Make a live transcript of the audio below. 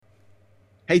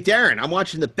Hey, Darren, I'm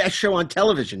watching the best show on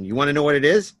television. You want to know what it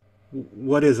is?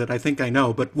 What is it? I think I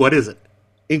know, but what is it?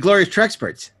 Inglorious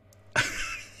Trexperts.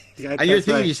 Yeah, And you're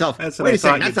thinking to yourself, that's what wait I a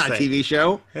second, thought that's you'd not a say. TV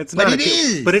show. It's But not it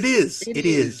is. But it is. It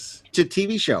is. It's a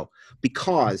TV show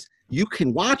because you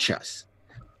can watch us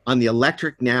on the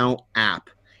Electric Now app.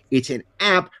 It's an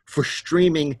app for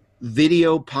streaming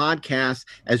video podcasts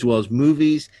as well as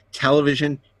movies,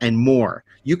 television, and more.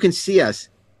 You can see us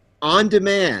on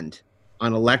demand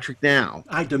on Electric Now.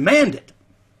 I demand it.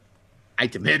 I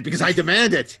demand because I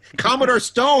demand it. Commodore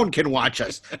Stone can watch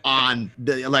us on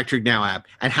the Electric Now app.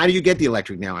 And how do you get the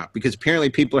Electric Now app? Because apparently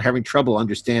people are having trouble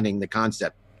understanding the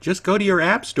concept. Just go to your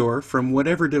app store from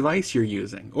whatever device you're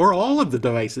using, or all of the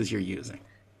devices you're using.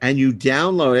 And you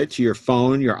download it to your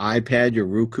phone, your iPad, your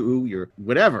Roku, your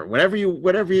whatever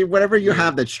you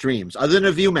have that streams, other than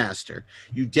a ViewMaster.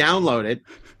 You download it,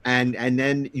 and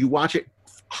then you watch it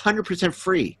 100%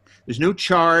 free. There's no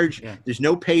charge. Yeah. There's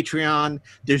no Patreon.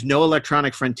 There's no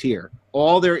electronic frontier.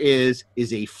 All there is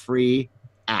a free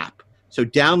app. So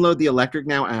download the Electric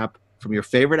Now app from your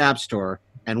favorite app store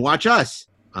and watch us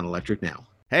on Electric Now.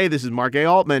 Hey, this is Mark A.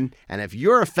 Altman, and if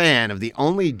you're a fan of the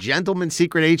only gentleman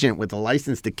secret agent with a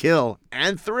license to kill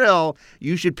and thrill,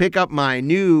 you should pick up my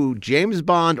new James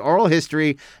Bond oral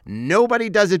history,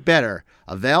 Nobody Does It Better,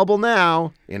 available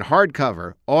now in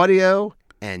hardcover, audio,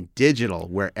 and digital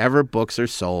wherever books are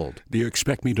sold. Do you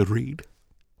expect me to read?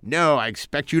 No, I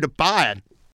expect you to buy it.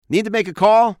 Need to make a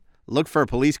call? Look for a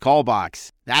police call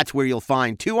box. That's where you'll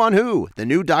find Two on Who, the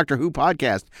new Doctor Who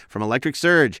podcast from Electric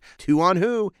Surge. Two on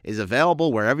Who is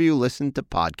available wherever you listen to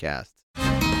podcasts.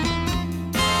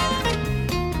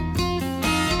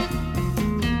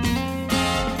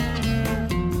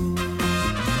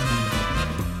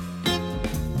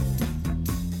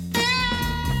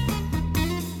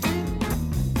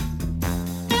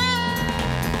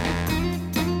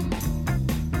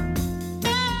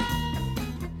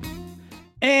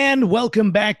 And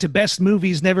welcome back to Best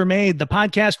Movies Never Made, the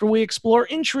podcast where we explore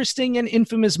interesting and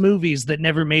infamous movies that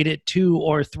never made it to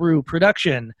or through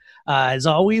production. As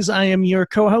always, I am your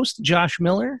co-host, Josh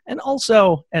Miller, and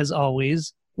also, as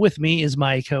always, with me is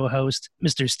my co-host,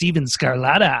 Mr. Steven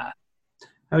Scarlatta.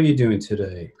 How are you doing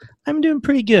today? I'm doing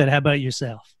pretty good. How about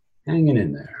yourself? Hanging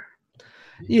in there.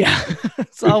 Yeah,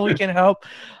 that's all we can hope.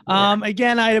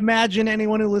 Again, I imagine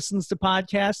anyone who listens to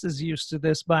podcasts is used to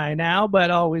this by now, but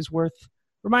always worth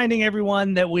reminding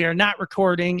everyone that we are not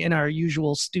recording in our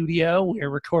usual studio. We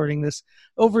are recording this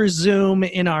over Zoom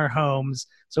in our homes,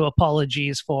 so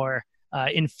apologies for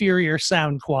inferior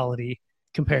sound quality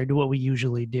compared to what we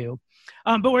usually do.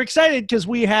 But we're excited because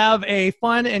we have a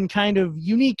fun and kind of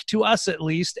unique, to us at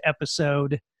least,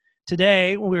 episode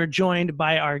today. We're joined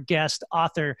by our guest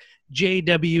author,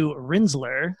 J.W.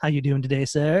 Rinzler. How you doing today,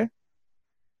 sir?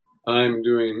 I'm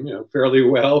doing, fairly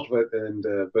well, but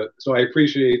so I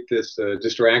appreciate this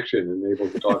distraction and able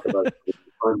to talk about it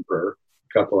fun for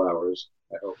a couple hours,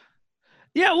 I hope.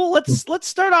 Yeah, well, let's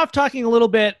start off talking a little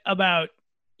bit about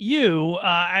you.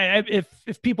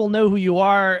 If people know who you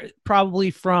are,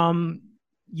 probably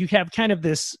you have kind of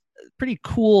this pretty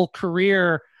cool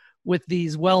career with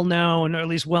these well-known, or at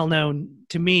least well-known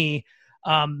to me,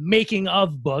 making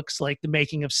of books, like the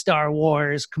making of Star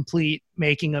Wars, complete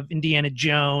making of Indiana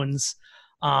Jones.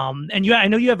 And I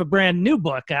know you have a brand new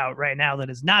book out right now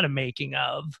that is not a making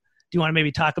of. Do you want to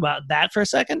maybe talk about that for a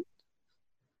second?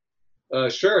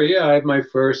 Sure, yeah. I have my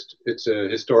first, it's a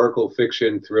historical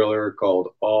fiction thriller called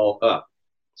All Up.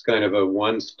 It's kind of a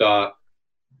one-stop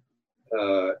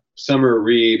summer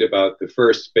read about the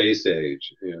first space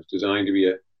age. It's designed to be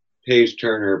a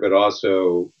page-turner, but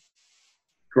also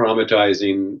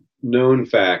dramatizing known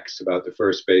facts about the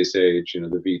first space age, the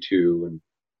V2 and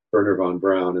Wernher von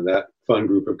Braun and that fun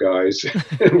group of guys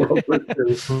in World War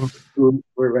II who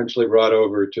were eventually brought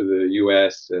over to the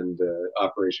U.S. and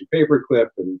Operation Paperclip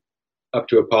and up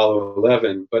to Apollo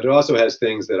 11. But it also has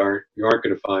things that you aren't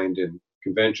going to find in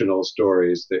conventional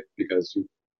stories because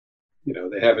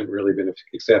they haven't really been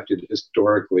accepted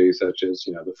historically, such as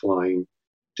the flying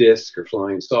disc or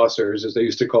flying saucers, as they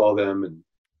used to call them, and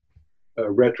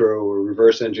retro or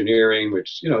reverse engineering,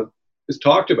 which is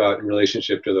talked about in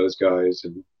relationship to those guys,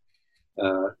 and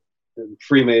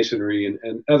Freemasonry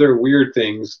and other weird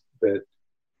things that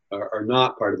are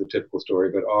not part of the typical story,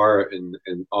 but are in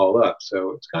All Up.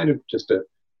 So it's kind of it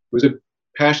was a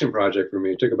passion project for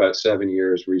me. It took about 7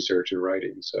 years research and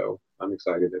writing. So I'm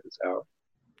excited that it's out.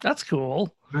 That's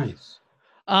cool. Nice.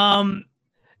 And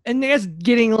I guess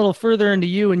getting a little further into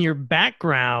you and your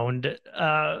background,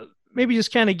 maybe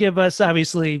just kind of give us,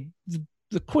 obviously,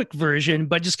 the quick version,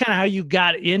 but just kind of how you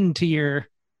got into your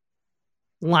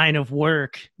line of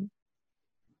work.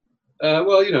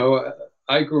 Well,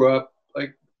 I grew up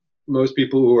like most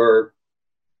people who are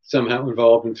somehow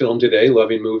involved in film today,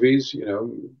 loving movies,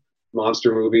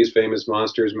 monster movies, Famous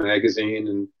Monsters magazine,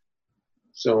 and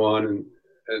so on,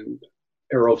 and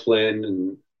Errol Flynn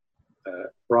and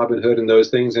Robin Hood and those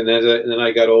things. And then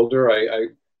I got older, I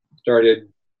started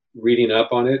reading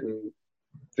up on it and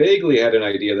vaguely had an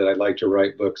idea that I'd like to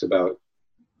write books about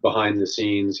behind the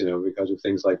scenes, because of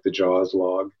things like the Jaws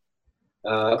log.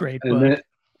 Great and book. then,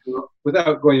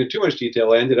 without going into too much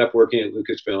detail, I ended up working at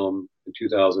Lucasfilm in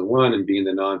 2001 and being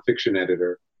the nonfiction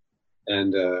editor,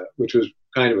 and which was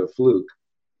kind of a fluke.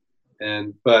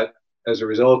 But as a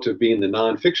result of being the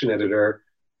nonfiction editor,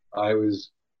 I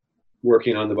was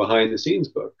working on the behind the scenes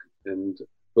book and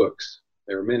books.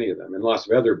 There were many of them and lots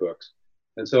of other books.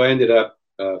 And so I ended up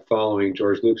following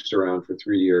George Lucas around for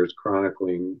 3 years,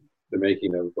 chronicling the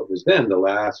making of what was then the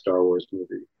last Star Wars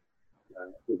movie,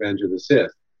 Revenge of the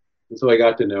Sith. And so I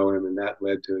got to know him, and that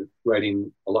led to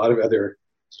writing a lot of other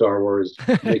Star Wars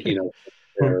making of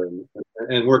there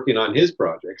and working on his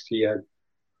projects. He had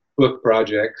book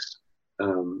projects,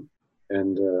 and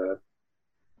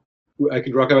I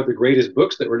could talk about the greatest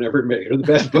books that were never made, or the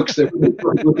best books that were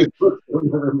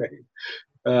never made.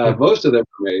 Most of them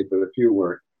were made, but a few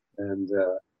weren't. And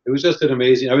it was just an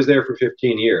amazing. I was there for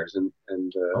 15 years, and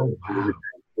Oh, wow.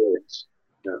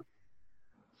 Yeah.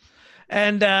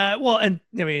 And and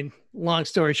I mean, long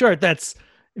story short, that's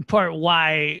in part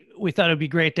why we thought it'd be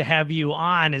great to have you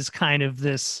on, is kind of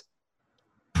this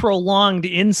prolonged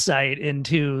insight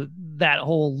into that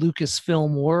whole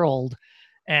Lucasfilm world.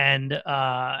 And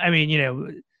I mean,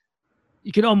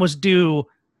 you could almost do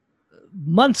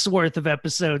months worth of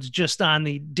episodes just on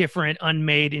the different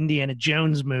unmade Indiana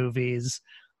Jones movies.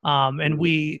 And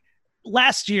we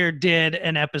last year did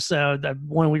an episode, that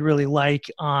one we really like,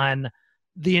 on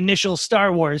the initial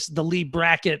Star Wars, the Lee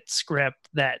Brackett script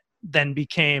that then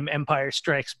became Empire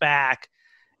Strikes Back.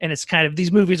 And it's kind of,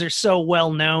 these movies are so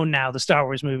well known now, the Star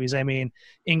Wars movies, I mean,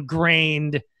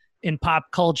 ingrained in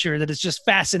pop culture, that it's just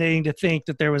fascinating to think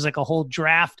that there was like a whole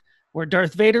draft where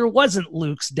Darth Vader wasn't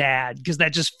Luke's dad, because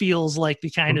that just feels like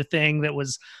the kind of thing that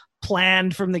was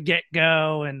planned from the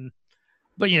get-go.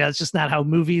 But it's just not how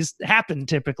movies happen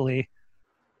typically.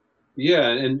 Yeah,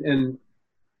 and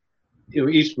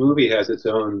each movie has its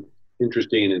own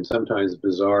interesting and sometimes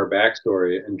bizarre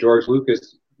backstory, and George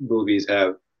Lucas movies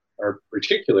are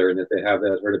particular in that they have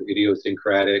that sort of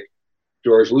idiosyncratic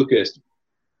George Lucas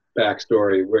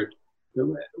backstory,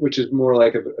 which is more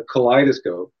like a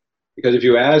kaleidoscope. Because if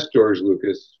you ask George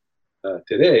Lucas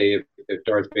today if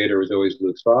Darth Vader was always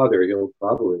Luke's father, he'll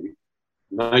probably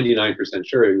 99%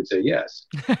 sure he would say yes.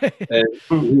 And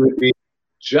he would be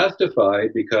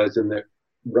justified, because in the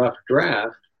rough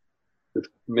draft, the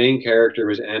main character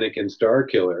was Anakin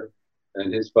Starkiller,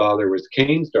 and his father was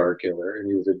Kane Starkiller, and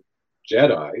he was a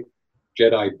Jedi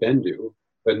Bendu,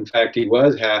 but in fact he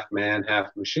was half man, half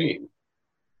machine.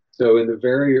 So in the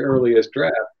very earliest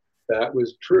draft, that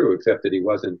was true, except that he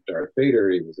wasn't Darth Vader,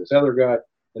 he was this other guy.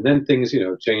 And then things,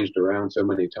 changed around so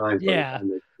many times. Yeah.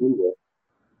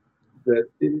 That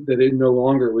it no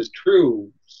longer was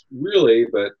true, really,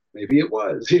 but maybe it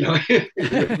was. Yeah.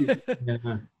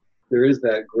 There is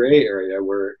that gray area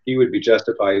where he would be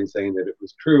justified in saying that it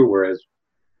was true, whereas,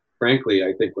 frankly,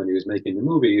 I think when he was making the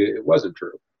movie, it wasn't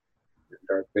true.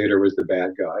 Darth Vader was the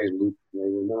bad guy, and Luke, they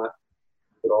were not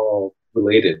at all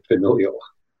related, familial.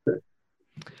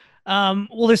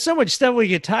 Well, there's so much stuff we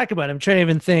could talk about. I'm trying to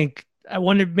even think. I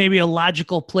wondered maybe a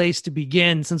logical place to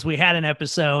begin, since we had an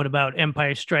episode about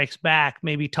Empire Strikes Back,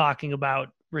 maybe talking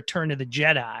about Return of the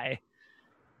Jedi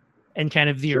and kind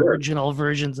of the original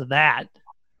versions of that.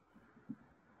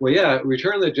 Well, yeah,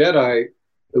 Return of the Jedi,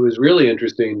 it was really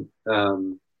interesting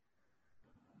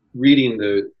reading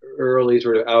the early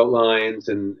sort of outlines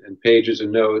and pages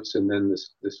and notes, and then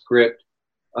the script.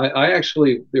 I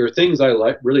actually, there were things I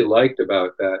really liked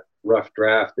about that rough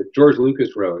draft that George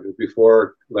Lucas wrote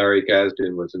before Larry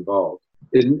Kasdan was involved.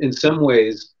 In some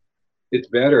ways, it's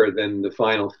better than the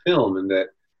final film in that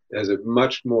it has a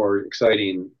much more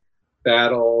exciting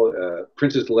battle.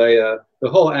 Princess Leia, the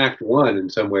whole Act 1 in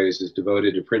some ways is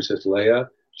devoted to Princess Leia.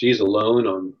 She's alone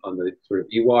on the sort of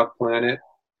Ewok planet,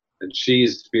 and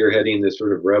she's spearheading this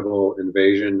sort of rebel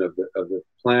invasion of the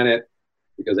planet,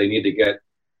 because they need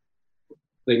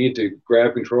to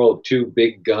grab control of two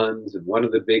big guns, and one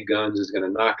of the big guns is going to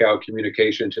knock out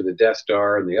communication to the Death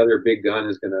Star, and the other big gun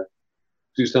is going to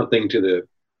do something to the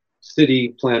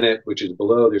city planet, which is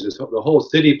below. There's the whole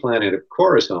city planet of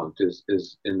Coruscant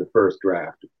is in the first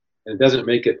draft, and it doesn't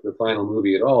make it the final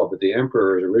movie at all. But the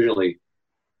Emperor is originally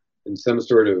in some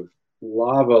sort of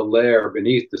lava lair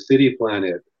beneath the city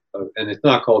planet, and it's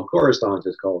not called Coruscant,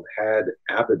 it's called Had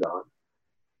Abaddon.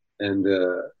 And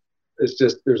it's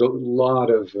just, there's a lot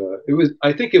of,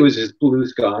 I think it was his Blue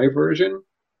Sky version.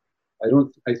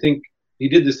 I think he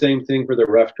did the same thing for the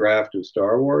rough draft of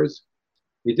Star Wars.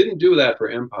 He didn't do that for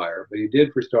Empire, but he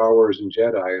did for Star Wars and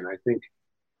Jedi. And I think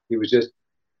he was just,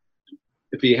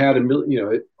 if he had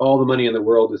all the money in the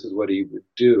world, this is what he would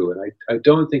do. And I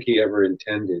don't think he ever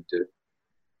intended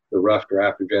the rough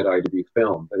draft of Jedi to be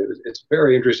filmed, but it's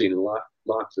very interesting in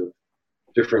lots of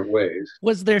different ways.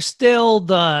 Was there still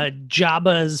the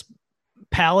Jabba's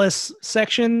palace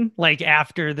section, like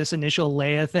after this initial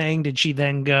Leia thing? Did she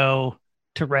then go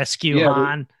to rescue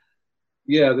Han?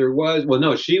 There was. Well,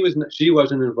 no, she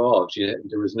wasn't involved.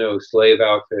 There was no slave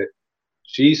outfit.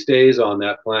 She stays on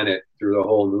that planet through the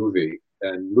whole movie,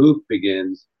 and Luke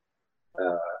begins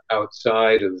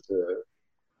outside of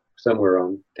somewhere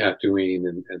on Tatooine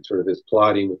and sort of is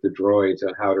plotting with the droids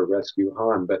on how to rescue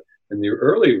Han. But in the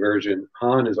early version,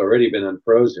 Han has already been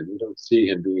unfrozen. You don't see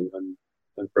him being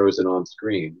unfrozen on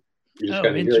screen. You just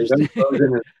kind of hear he's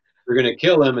unfrozen and you're going to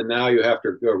kill him, and now you have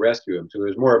to go rescue him. So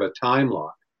there's more of a time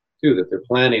lock, too, that they're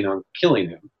planning on killing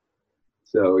him.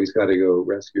 So he's got to go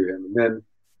rescue him. And then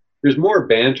there's more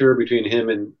banter between him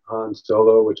and Han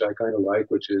Solo, which I kind of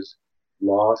like, which is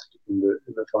lost in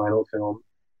the final film.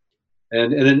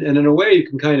 And in a way, you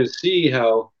can kind of see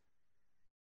how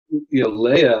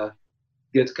Leia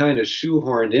gets kind of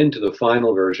shoehorned into the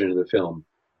final version of the film,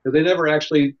 because they never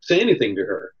actually say anything to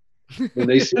her when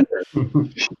they see her.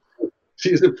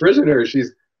 She's a prisoner.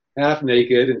 She's half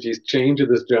naked and she's chained to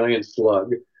this giant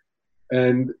slug.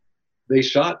 And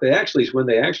when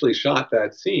they actually shot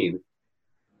that scene,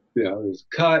 it was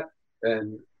cut,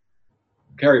 and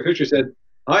Carrie Fisher said,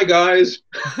 "Hi guys."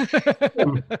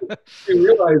 You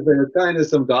realize there's kind of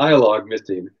some dialogue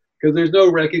missing, because there's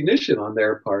no recognition on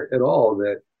their part at all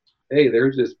that, hey,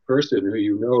 there's this person who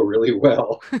you know really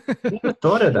well. I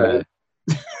thought of that.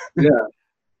 Yeah.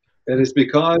 And it's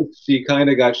because she kind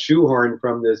of got shoehorned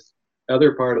from this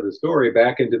other part of the story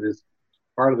back into this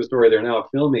part of the story they're now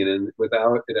filming, and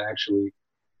without it actually,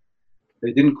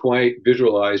 they didn't quite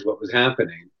visualize what was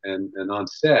happening. And on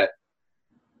set,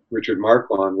 Richard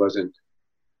Marquand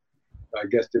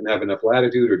didn't have enough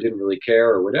latitude or didn't really care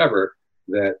or whatever,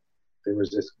 that there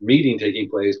was this meeting taking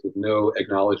place with no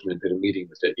acknowledgement that a meeting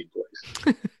was taking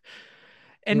place.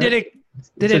 And did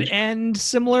it end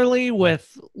similarly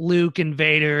with Luke and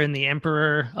Vader and the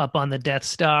Emperor up on the Death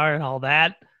Star and all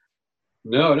that?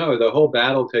 No, the whole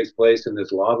battle takes place in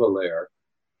this lava layer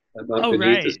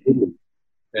beneath the city,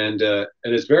 and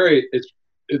it's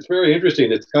very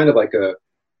interesting. It's kind of like a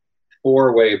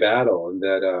four-way battle, in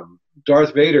that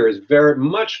Darth Vader is very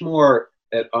much more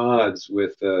at odds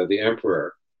with the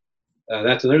Emperor.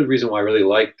 That's another reason why I really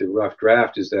like the rough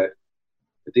draft, is that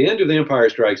at the end of The Empire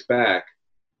Strikes Back,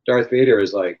 Darth Vader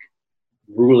is like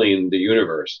ruling the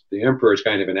universe. The Emperor is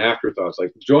kind of an afterthought. It's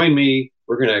like, join me,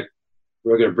 we're gonna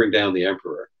bring down the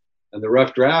Emperor. And the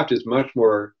rough draft is much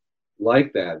more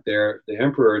like that. The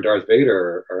Emperor and Darth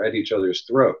Vader are at each other's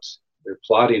throats. They're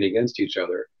plotting against each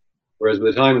other. Whereas by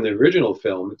the time in the original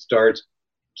film, it starts,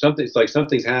 it's like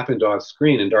something's happened off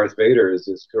screen, and Darth Vader is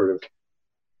this sort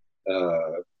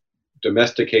of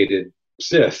domesticated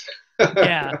Sith.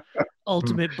 Yeah,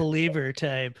 ultimate believer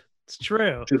type. It's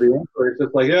true. To the Emperor, it's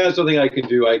just like, yeah, something I can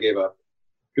do. I gave up.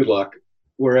 Good luck.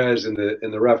 Whereas in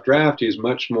the rough draft, he's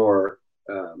much more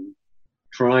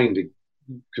trying to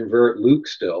convert Luke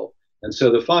still. And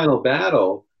so the final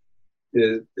battle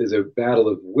is a battle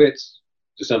of wits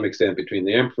to some extent between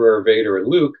the Emperor, Vader, and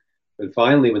Luke. But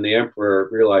finally, when the Emperor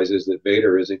realizes that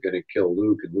Vader isn't going to kill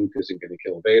Luke and Luke isn't going to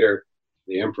kill Vader,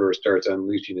 the Emperor starts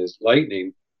unleashing his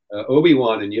lightning.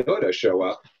 Obi-Wan and Yoda show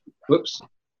up. Whoops.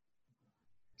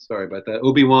 Sorry about that.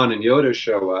 Obi-Wan and Yoda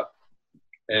show up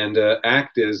and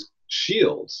act as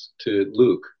shields to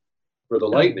Luke for the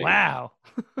lightning. Wow.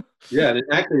 Yeah, and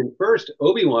actually, first,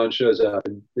 Obi-Wan shows up,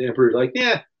 and the Emperor's like,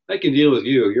 yeah, I can deal with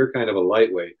you. You're kind of a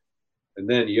lightweight. And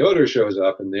then Yoda shows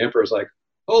up, and the Emperor's like,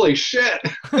 holy shit!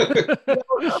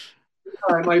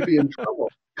 I might be in trouble.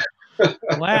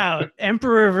 Wow,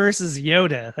 Emperor versus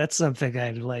Yoda. That's something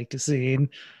I'd like to see.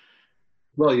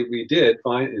 Well, we did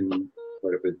find in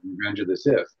Revenge of the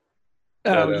Sith.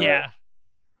 Oh, yeah.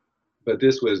 But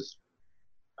this was,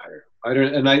 I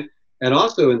don't, and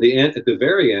also in the end, at the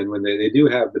very end, when they do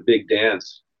have the big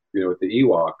dance, with the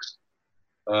Ewoks,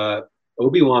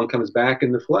 Obi-Wan comes back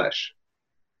in the flesh.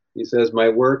 He says, my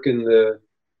work in the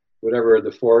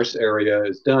Force area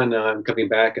is done. Now I'm coming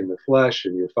back in the flesh,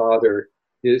 and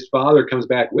his father comes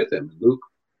back with him. Luke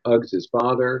hugs his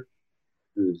father,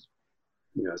 who's,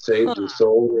 saved his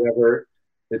soul or whatever.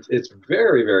 It's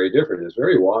very, very different. It's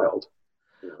very wild.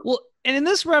 You know. Well, and in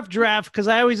this rough draft, because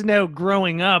I always know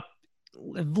growing up,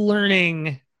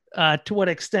 learning to what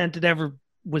extent it ever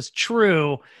was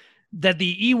true that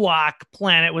the Ewok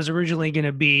planet was originally going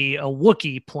to be a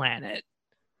Wookiee planet.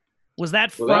 Was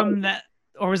that that,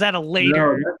 or was that a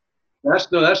later? No,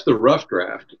 that's the rough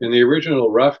draft. In the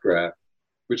original rough draft,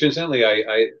 which incidentally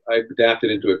I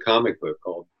adapted into a comic book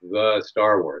called The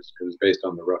Star Wars because it's based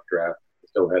on the rough draft. It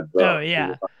still had the. Oh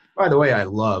yeah. By the way,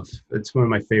 it's one of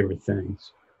my favorite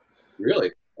things.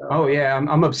 Really? Oh yeah,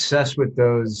 I'm obsessed with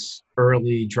those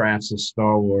early drafts of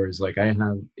Star Wars. Like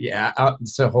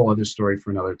it's a whole other story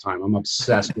for another time. I'm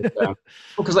obsessed with them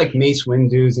because like Mace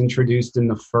Windu's introduced in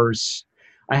the first.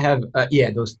 I have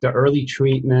the early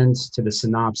treatments to the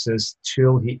synopsis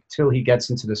till he gets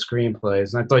into the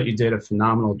screenplays, and I thought you did a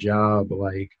phenomenal job.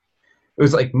 Like it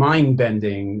was like mind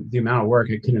bending the amount of work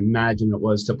I couldn't imagine it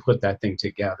was to put that thing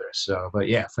together. So, but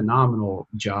yeah, phenomenal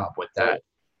job with that.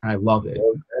 I love it.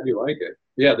 Well, glad you like it.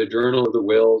 Yeah, the Journal of the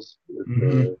Wills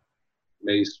with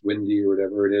Mace Windu or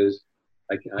whatever it is.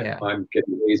 I'm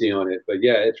getting lazy on it, but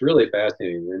yeah, it's really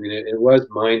fascinating. I mean, it was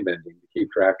mind bending to keep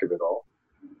track of it all.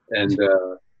 And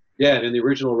and in the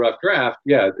original rough draft,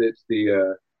 it's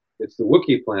the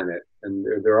Wookiee planet, and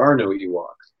there are no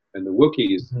Ewoks, and the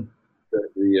Wookiees,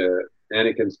 the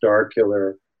Anakin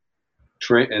Starkiller,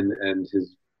 and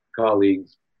his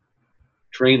colleagues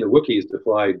train the Wookiees to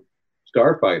fly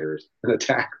starfighters and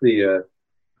attack the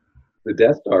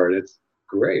Death Star. And it's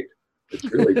great.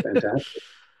 It's really fantastic.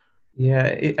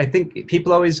 Yeah, I think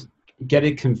people always get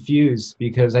it confused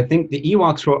because I think the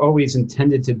Ewoks were always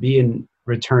intended to be in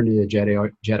Return of the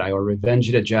Jedi or Revenge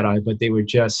of the Jedi, but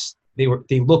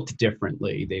they looked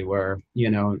differently. They were,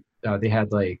 they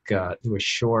had like they were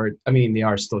short. I mean, they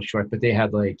are still short, but they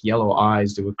had like yellow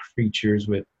eyes. They were creatures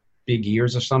with big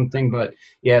ears or something. But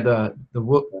yeah, the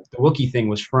Wookiee thing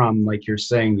was from, like you're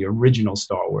saying, the original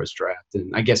Star Wars draft,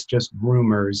 and I guess just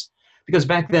rumors because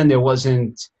back then there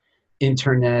wasn't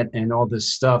internet and all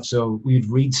this stuff, so we'd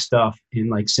read stuff in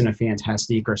like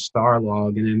Cinefantastique or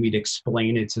Starlog, and then we'd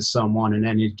explain it to someone, and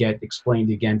then it'd get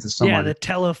explained again to someone. Yeah, the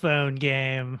telephone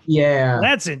game. Yeah,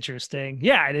 that's interesting.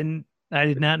 Yeah, I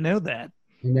did not know that.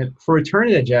 And then for Return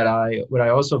of the Jedi, what I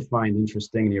also find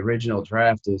interesting in the original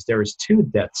draft is there is 2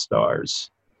 Death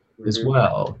Stars as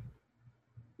well.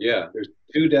 Yeah, there's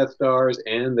 2 Death Stars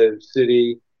and the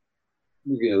city,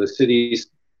 the city's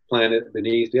planet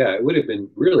beneath. Yeah, it would have been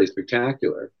really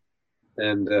spectacular.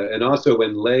 And also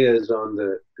when Leia's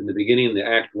in the beginning of the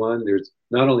Act 1, there's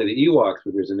not only the Ewoks,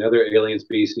 but there's another alien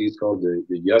species called the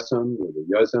Yusum or the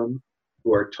Yuzum,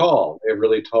 who are tall. They have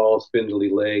really tall, spindly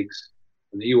legs,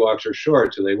 and the Ewoks are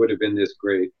short, so they would have been this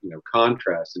great,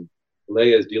 contrast. And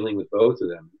Leia is dealing with both of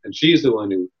them, and she's the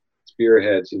one who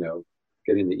spearheads,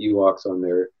 getting the Ewoks on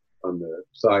the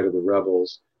side of the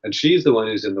rebels. And she's the one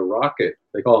who's in the rocket.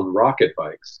 They call them rocket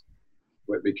bikes,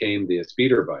 what became the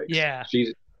speeder bikes. Yeah.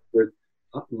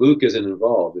 Luke isn't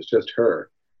involved. It's just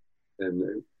her.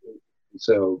 And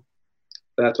so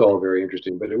that's all very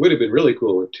interesting. But it would have been really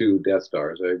cool with 2 Death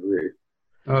Stars. I agree.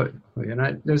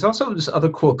 And there's also this other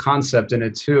cool concept in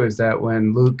it, too, is that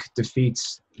when Luke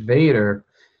defeats Vader,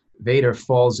 Vader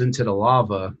falls into the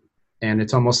lava. And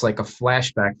it's almost like a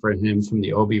flashback for him from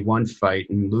the Obi-Wan fight,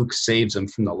 and Luke saves him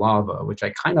from the lava, which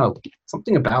I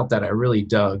something about that I really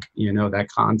dug, that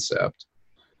concept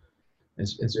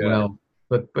as well.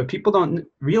 But people don't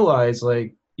realize,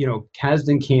 like,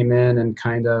 Kasdan came in and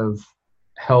kind of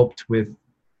helped with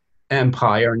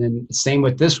Empire, and then same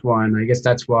with this one. I guess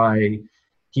that's why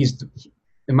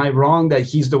am I wrong that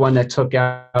he's the one that took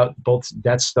out both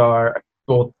Death Stars,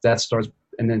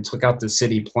 and then took out the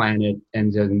city planet,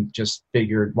 and then just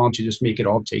figured, why don't you just make it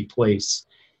all take place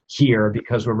here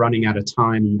because we're running out of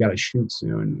time and you got to shoot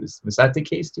soon. Was that the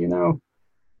case? Do you know?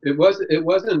 It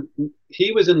wasn't.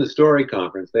 He was in the story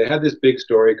conference. They had this big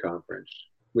story conference,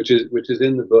 which is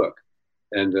in the book,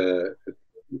 and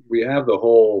we have the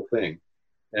whole thing.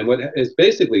 And what is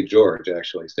basically George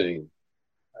actually saying,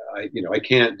 I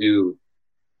can't do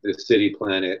this city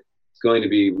planet. It's going to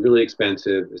be really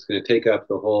expensive. It's going to take up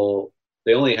the whole.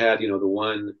 They only had, the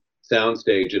one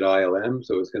soundstage at ILM,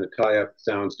 so it's going to tie up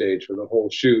the soundstage for the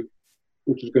whole shoot,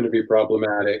 which is going to be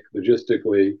problematic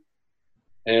logistically.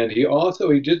 And he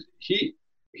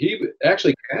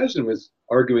actually, Kasdan was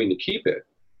arguing to keep it,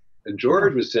 and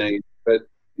George was saying, but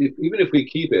even if we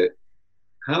keep it,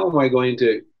 how am I going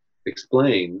to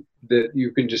explain that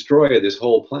you can destroy this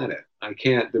whole planet?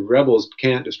 The rebels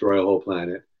can't destroy a whole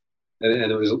planet.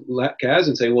 And it was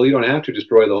Kasdan saying, well, you don't have to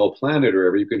destroy the whole planet or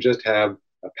whatever. You can just have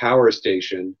a power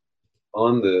station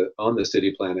on the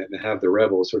city planet and have the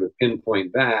rebels sort of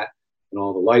pinpoint that and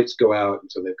all the lights go out,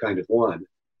 and so they've kind of won.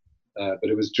 But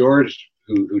it was George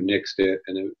who nixed it,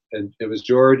 and it was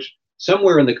George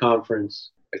somewhere in the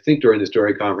conference. I think during the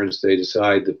story conference, they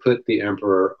decide to put the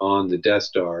Emperor on the Death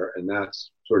Star, and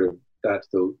that's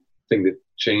the thing that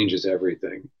changes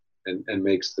everything and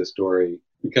makes the story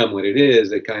become what it is.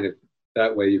 They kind of,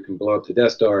 that way you can blow up the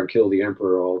Death Star and kill the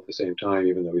Emperor all at the same time,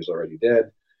 even though he's already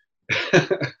dead.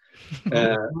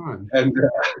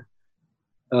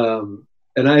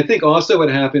 And I think also what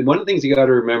happened, one of the things you got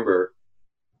to remember,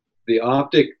 the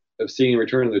optic of seeing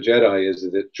Return of the Jedi is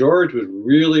that George was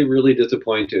really, really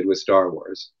disappointed with Star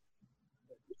Wars.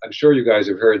 I'm sure you guys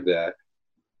have heard that.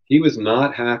 He was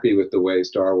not happy with the way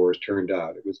Star Wars turned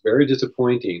out. It was very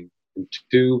disappointing in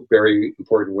two very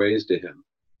important ways to him.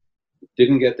 He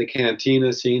didn't get the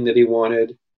cantina scene that he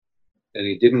wanted, and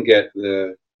he didn't get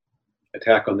the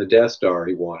attack on the Death Star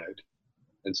he wanted.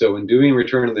 And so in doing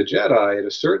Return of the Jedi, at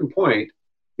a certain point,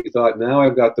 he thought, now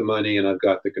I've got the money and I've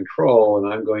got the control,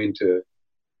 and I'm going to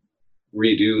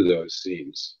redo those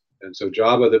scenes. And so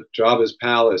Jabba's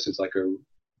palace is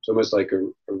it's almost like a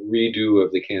redo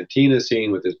of the cantina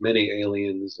scene with as many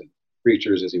aliens and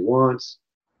creatures as he wants,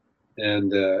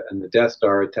 and the Death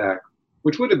Star attack,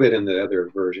 which would have been in the other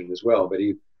version as well, but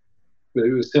it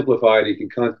was simplified. He can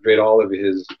concentrate all of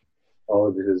his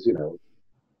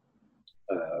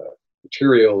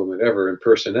material and whatever and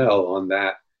personnel on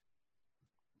that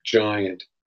giant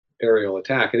aerial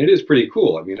attack, and it is pretty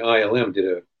cool. I mean, ILM did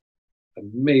a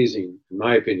amazing, in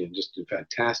my opinion, just a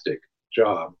fantastic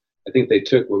job. I think they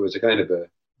took what was a kind of a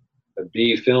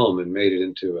B film and made it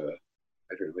into an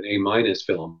A-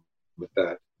 film with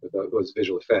those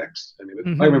visual effects. I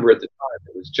mean, I remember at the time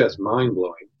it was just mind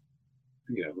blowing.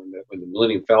 You know, when the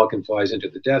Millennium Falcon flies into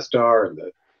the Death Star and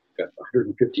got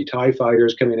 150 TIE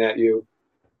fighters coming at you.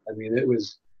 I mean, it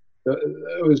was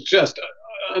just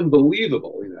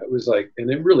unbelievable. You know, it was like, and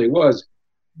it really was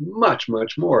much,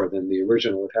 much more than the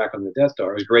original attack on the Death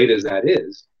Star. As great as that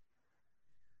is,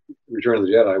 Return of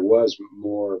the Jedi was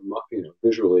more,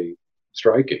 visually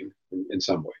striking in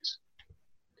some ways.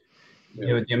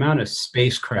 The amount of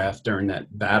spacecraft during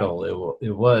that battle,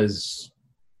 it was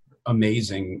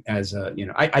amazing. I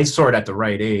saw it at the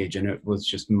right age, and it was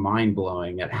just mind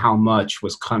blowing at how much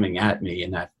was coming at me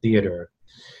in that theater.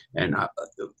 And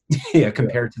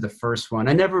compared to the first one,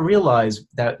 I never realized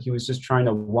that he was just trying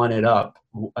to one it up.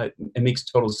 It makes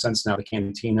total sense now. The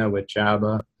cantina with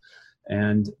Jabba,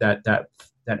 and that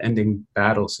ending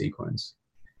battle sequence.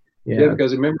 Yeah,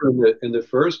 because remember in the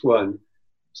first one,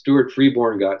 Stuart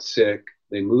Freeborn got sick.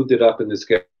 They moved it up in the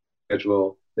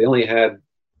schedule. They only had,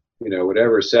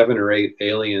 7 or 8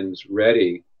 aliens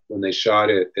ready when they shot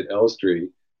it at Elstree,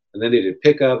 and then they did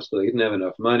pickups, but they didn't have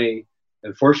enough money.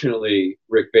 And fortunately,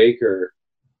 Rick Baker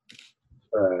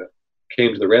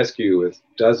came to the rescue with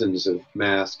dozens of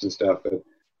masks and stuff. But it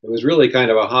was really kind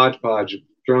of a hodgepodge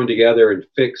thrown together and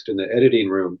fixed in the editing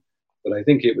room. But I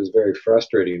think it was very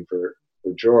frustrating for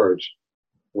George,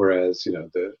 whereas,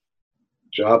 the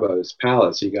Jabba's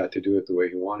palace, he got to do it the way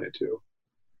he wanted to.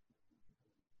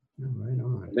 Right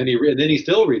on. And then he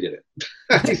still redid it.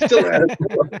 He still had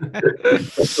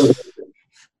it.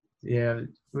 Yeah.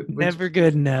 Never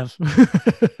good enough.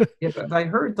 Yeah, but I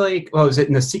heard was it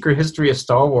in the Secret History of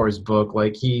Star Wars book?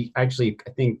 He actually,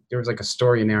 I think there was a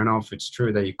story in there. I don't know if it's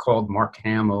true that he called Mark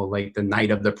Hamill the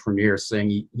night of the premiere, saying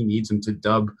he needs him to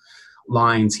dub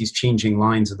lines. He's changing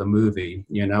lines of the movie.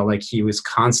 He was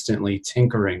constantly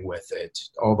tinkering with it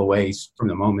all the way from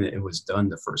the moment it was done,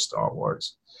 the first Star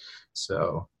Wars.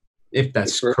 So, if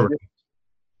that's correct.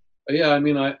 Yeah, I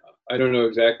mean, I don't know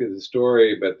exactly the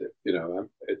story, but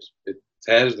it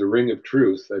has the ring of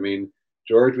truth. I mean,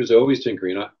 George was always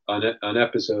tinkering. On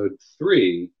episode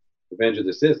 3, Revenge of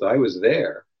the Sith, I was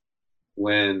there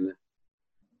when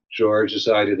George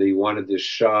decided that he wanted this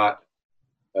shot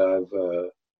of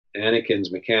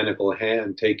Anakin's mechanical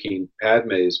hand taking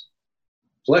Padme's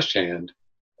flesh hand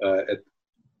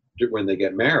when they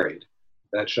get married.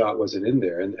 That shot wasn't in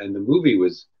there, and the movie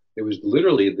was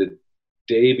literally the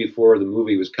day before the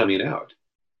movie was coming out.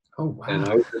 Oh wow! And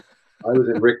I was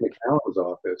in Rick McCallum's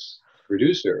office,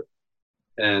 producer,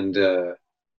 and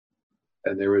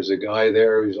there was a guy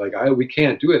there who's like, we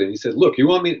can't do it. And he said, look,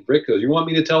 Rick goes, you want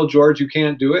me to tell George you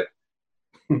can't do it?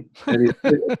 And he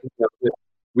said,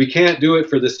 we can't do it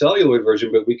for the celluloid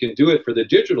version, but we can do it for the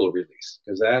digital release,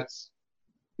 because that's,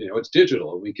 it's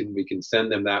digital. We can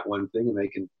send them that one thing, and they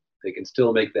can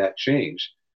still make that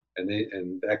change. And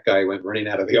that guy went running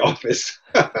out of the office.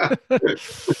 There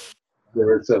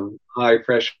was some high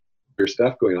pressure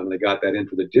stuff going on. They got that in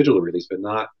for the digital release, but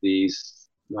not the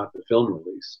film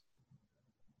release.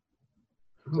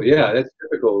 So yeah, that's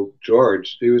typical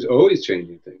George. He was always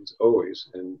changing things, always,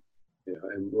 and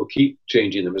and we'll keep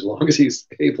changing them as long as he's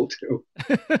able to.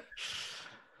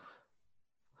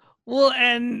 Well,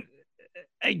 and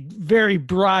a very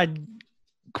broad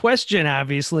question,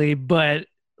 obviously, but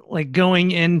like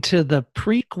going into the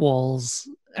prequels,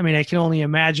 I mean, I can only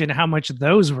imagine how much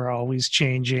those were always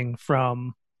changing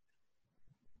from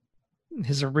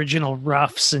his original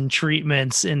roughs and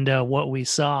treatments into what we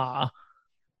saw.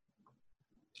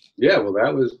 Yeah, well,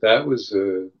 that was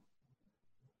the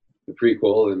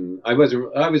prequel, and I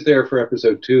was there for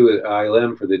episode 2 at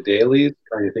ILM for the dailies,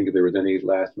 trying to think if there was any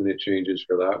last minute changes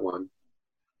for that one.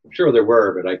 I'm sure there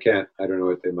were, but I don't know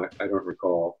what they might. I don't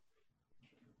recall.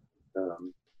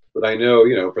 But I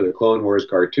know, for the Clone Wars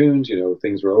cartoons,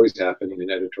 things were always happening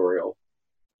in editorial.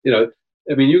 I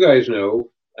mean, you guys know,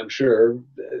 I'm sure,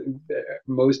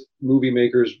 most movie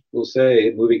makers will say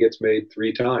a movie gets made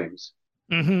 3 times.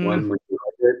 Mm-hmm. One when you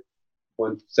write it,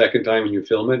 one second time when you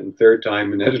film it, and third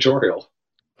time in editorial.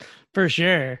 For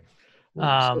sure.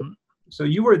 So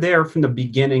you were there from the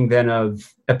beginning then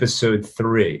of episode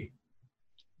 3.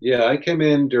 Yeah, I came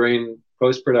in during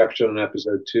post-production on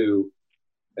episode 2,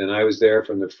 and I was there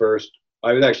from the first.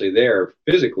 I was actually there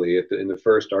physically in the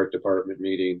first art department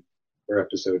meeting for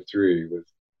episode 3 with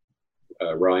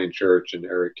Ryan Church and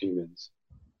Eric Tiemens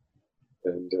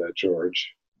and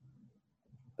George.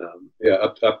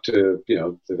 Up to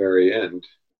the very end.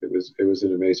 It was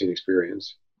an amazing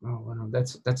experience. Oh wow,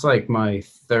 that's like my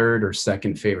third or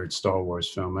second favorite Star Wars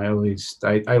film. I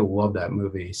love that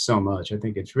movie so much. I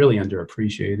think it's really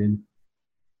underappreciated.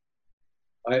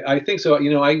 I think so.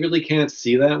 I really can't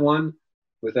see that one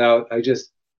without. I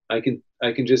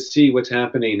can just see what's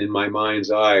happening in my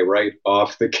mind's eye right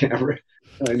off the camera.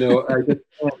 I know.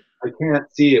 I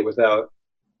can't see it without.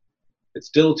 It's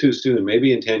still too soon.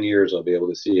 Maybe in 10 years I'll be able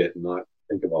to see it and not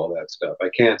think of all that stuff. I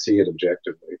can't see it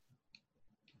objectively.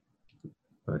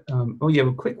 But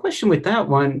a quick question with that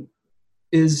one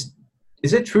is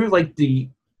it true like the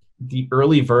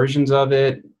early versions of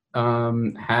it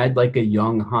had like a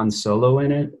young Han Solo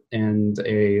in it and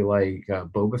a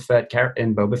Boba Fett character,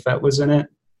 and Boba Fett was in it?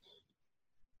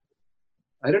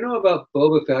 I don't know about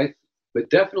Boba Fett, but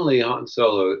definitely Han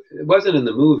Solo. It wasn't in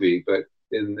the movie, but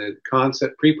in the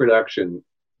concept pre-production,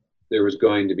 there was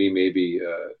going to be maybe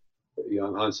a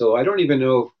young Han Solo. I don't even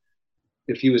know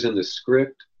if he was in the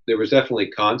script. There was definitely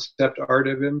concept art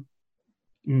of him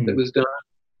that was done.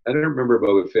 I don't remember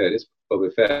Boba Fett. It's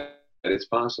Boba Fett. It's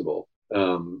possible.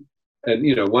 And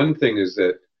one thing is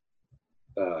that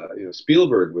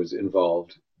Spielberg was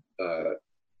involved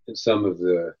in some of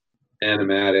the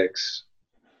animatics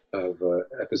of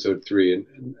episode 3,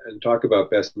 and talk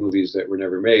about best movies that were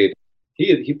never made.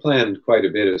 He planned quite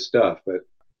a bit of stuff, but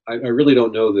I really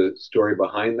don't know the story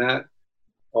behind that.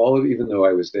 Even though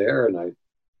I was there, and I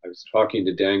was talking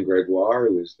to Dan Gregoire,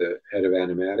 who was the head of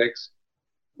animatics,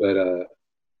 but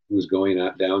who was going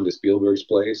down to Spielberg's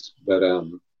place. But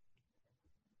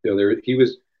there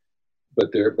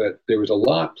was a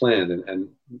lot planned, and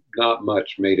not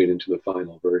much made it into the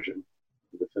final version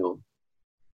of the film.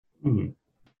 Mm-hmm.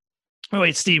 Oh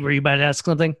wait, Steve, were you about to ask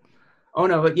something? Oh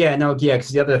no, but because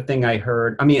the other thing I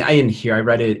heard, I mean, I didn't hear, I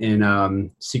read it in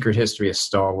Secret History of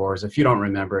Star Wars. If you don't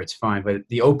remember, it's fine, but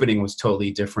the opening was totally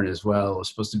different as well. It was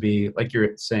supposed to be, like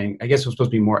you're saying, I guess it was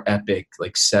supposed to be more epic,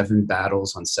 like 7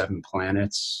 battles on 7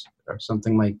 planets or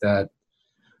something like that.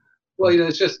 Well,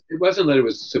 it wasn't that it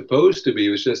was supposed to be,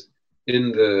 it was just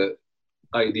in the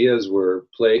ideas were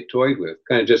toyed with,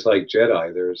 kind of just like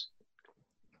Jedi.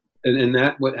 And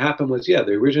that what happened was, the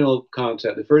original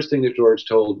concept, the first thing that George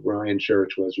told Ryan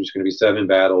Church was there's going to be 7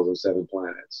 battles on 7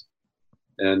 planets.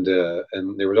 And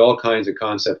there was all kinds of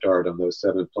concept art on those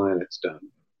 7 planets done.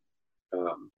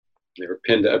 They were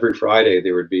pinned every Friday.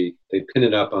 They'd pin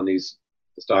it up on these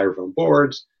styrofoam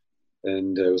boards,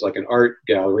 and it was like an art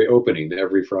gallery opening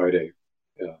every Friday.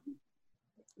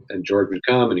 And George would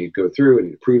come and he'd go through and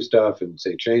he'd approve stuff and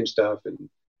say change stuff and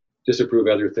disapprove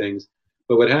other things.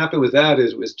 But what happened with that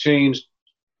is it was changed.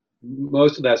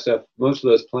 Most of that stuff, most of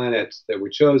those planets that were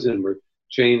chosen were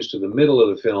changed to the middle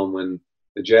of the film when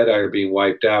the Jedi are being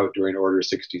wiped out during Order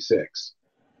 66.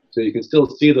 So you can still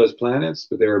see those planets,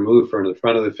 but they were moved from the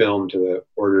front of the film to the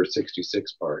Order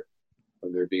 66 part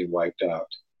when they're being wiped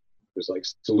out. There's like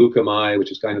Seleucami,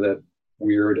 which is kind of that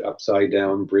weird upside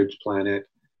down bridge planet.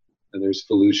 And there's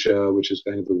Felucia, which is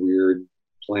kind of the weird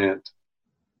plant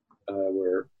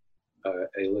where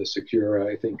Aayla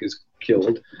Secura, I think, is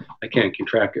killed. I can't keep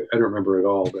track of it. I don't remember it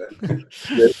all, but a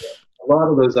lot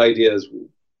of those ideas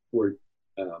were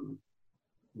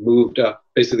moved up.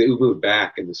 Basically, moved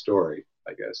back in the story,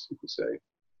 I guess you could say.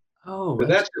 Oh, But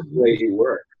that's just the way he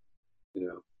worked, you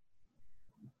know.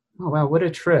 Oh wow, what a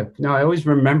trip! No, I always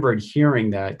remembered hearing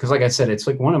that because, like I said, it's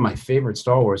like one of my favorite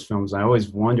Star Wars films. I always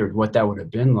wondered what that would have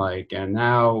been like, and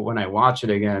now when I watch it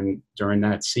again during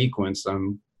that sequence,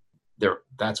 I'm there.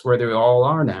 That's where they all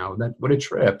are now. That what a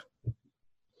trip!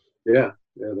 Yeah,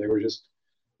 yeah, they were just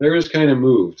kind of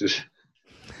moved.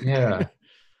 Yeah,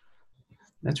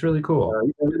 that's really cool. I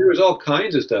mean, there was all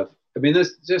kinds of stuff. I mean,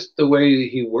 that's just the way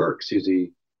he works.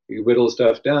 He whittles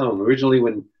stuff down. Originally,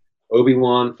 when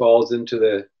Obi-Wan falls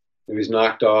into he's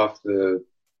knocked off the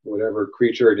whatever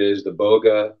creature it is, the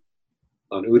boga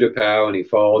on Utapau, and he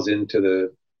falls into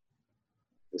the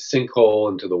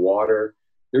sinkhole, into the water.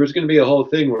 There was going to be a whole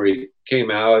thing where he came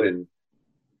out and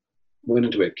went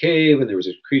into a cave, and there was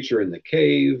a creature in the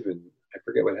cave, and I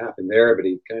forget what happened there, but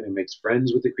he kind of makes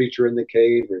friends with the creature in the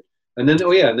cave. And then,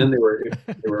 oh yeah, and then there were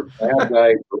bad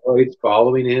guy droids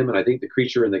following him, and I think the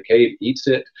creature in the cave eats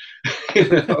it. You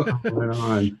know? Right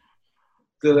on.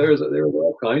 So there was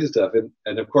all kinds of stuff,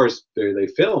 and of course they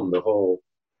filmed the whole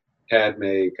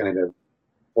Padme kind of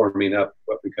forming up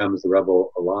what becomes the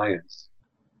Rebel Alliance,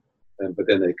 but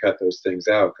then they cut those things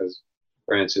out because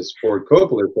Francis Ford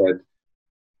Coppola said,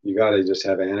 you got to just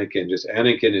have Anakin. Just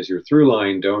Anakin is your through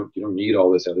line. You don't need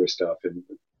all this other stuff, and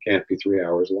it can't be 3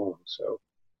 hours long. So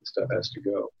stuff has to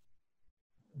go.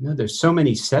 No, there's so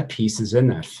many set pieces in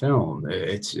that film.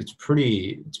 It's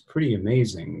pretty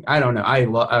amazing. I don't know.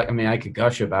 I mean, I could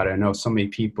gush about it. I know so many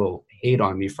people hate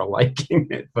on me for liking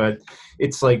it, but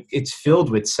it's like it's filled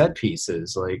with set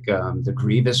pieces, like the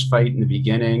Grievous fight in the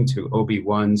beginning to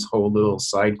Obi-Wan's whole little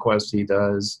side quest he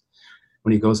does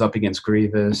when he goes up against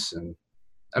Grievous, and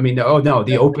I mean, oh no,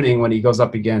 the opening when he goes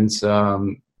up against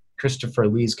Christopher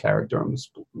Lee's character. I'm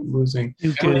losing.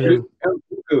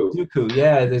 Dooku,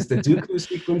 yeah. There's the Dooku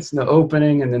sequence in the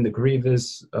opening, and then the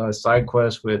Grievous side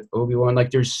quest with Obi-Wan.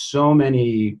 Like, there's so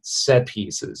many set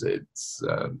pieces. It's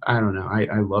I don't know.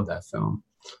 I love that film.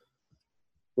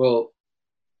 Well,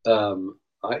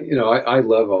 I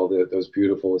love all those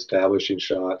beautiful establishing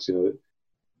shots, and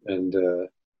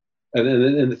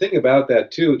the thing about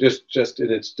that too, just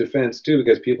in its defense too,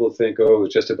 because people think, oh,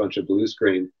 it's just a bunch of blue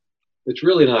screen. It's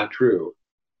really not true.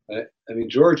 I mean,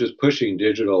 George was pushing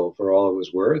digital for all it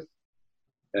was worth,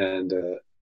 and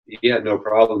he had no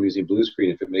problem using blue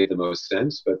screen if it made the most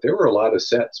sense. But there were a lot of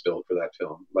sets built for that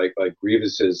film, like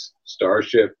Grievous's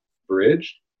starship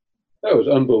bridge. That was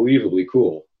unbelievably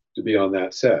cool to be on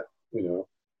that set.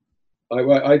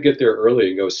 I'd get there early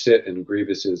and go sit in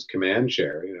Grievous's command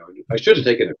chair. I should have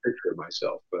taken a picture of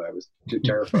myself, but I was too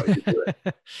terrified to do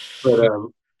it.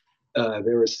 But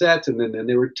there were sets, and then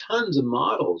there were tons of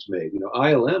models made.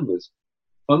 ILM was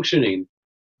functioning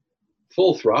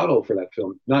full throttle for that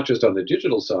film, not just on the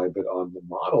digital side, but on the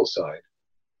model side.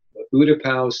 The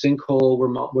Utapau sinkhole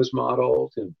was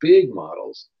modeled, big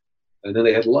models, and then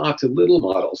they had lots of little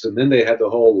models, and then they had the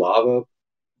whole lava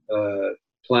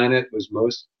planet was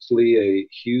mostly a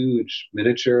huge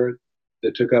miniature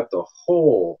that took up the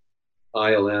whole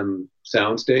ILM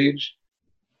soundstage,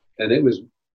 and it was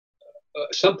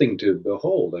something to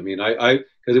behold. I mean,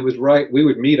 because it was right, we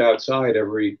would meet outside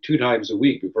every 2 times a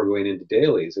week before going into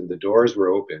dailies, and the doors were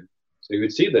open, so you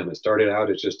would see them. It started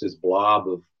out as just this blob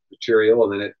of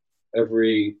material, and then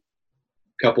every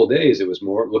couple of days it was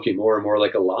looking more and more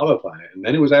like a lava planet, and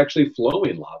then it was actually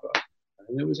flowing lava,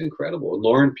 and it was incredible. And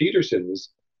Lauren Peterson was,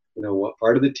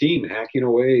 part of the team hacking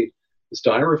away the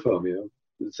styrofoam.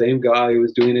 The same guy who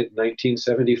was doing it in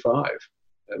 1975.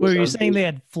 Were you saying they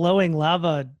had flowing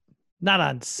lava? Not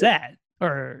on set,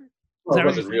 or it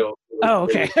wasn't real. Oh,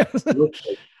 okay. It was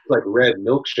like red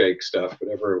milkshake stuff,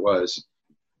 whatever it was.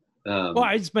 Well,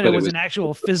 I just meant it was an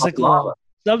actual physical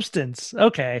substance.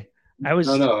 Okay, I was.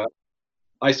 No,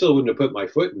 I still wouldn't have put my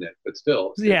foot in it, but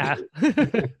still. Yeah.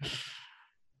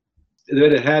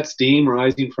 It had steam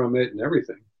rising from it and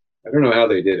everything. I don't know how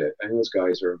they did it. I mean, those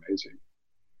guys are amazing.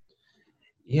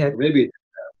 Yeah, maybe,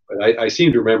 but I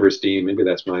seem to remember steam. Maybe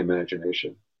that's my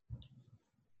imagination.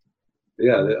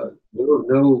 Yeah,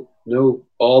 no,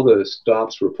 all the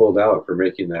stops were pulled out for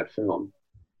making that film.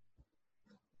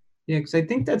 Yeah, because I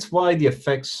think that's why the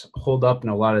effects hold up in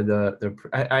a lot of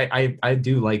I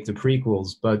do like the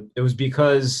prequels, but it was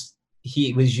because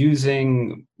he was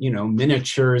using,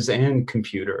 miniatures and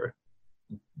computer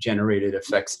generated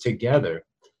effects together.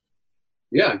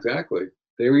 Yeah, exactly.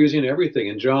 They were using everything.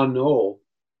 And John Knoll,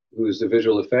 who's the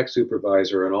visual effects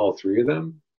supervisor on all 3 of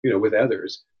them, with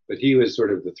others, but he was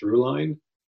sort of the through line.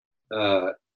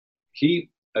 He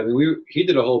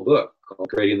did a whole book called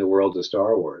Creating the Worlds of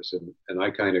Star Wars, and I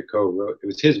kind of co-wrote. It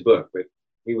was his book, but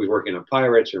he was working on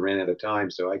Pirates and ran out of time,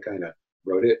 so I kind of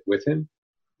wrote it with him.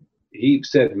 he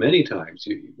said many times,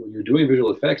 when you're doing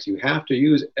visual effects, you have to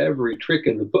use every trick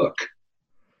in the book.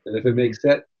 And if it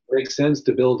makes sense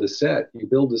to build a set, you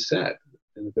build a set.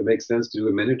 And if it makes sense to do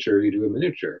a miniature, you do a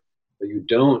miniature. But you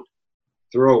don't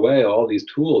throw away all these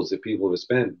tools that people have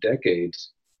spent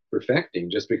decades perfecting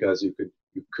just because you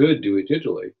could do it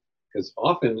digitally. Because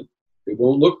often it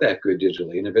won't look that good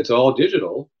digitally. And if it's all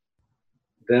digital,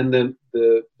 then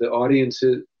the audience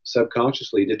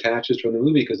subconsciously detaches from the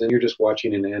movie, because then you're just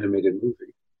watching an animated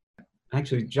movie.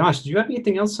 Actually, Josh, do you have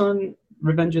anything else on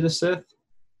Revenge of the Sith?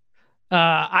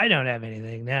 I don't have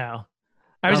anything now.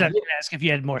 I was going to ask if you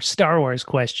had more Star Wars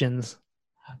questions.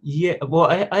 Yeah, well,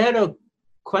 I had a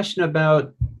question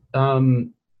about,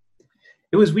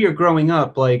 it was weird growing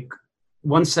up. Like,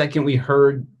 one second we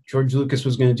heard George Lucas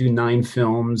was going to do 9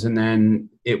 films, and then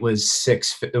it was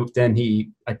 6. Then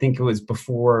I think it was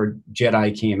before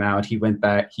Jedi came out, he went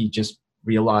back, he just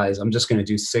realized, I'm just going to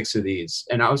do 6 of these.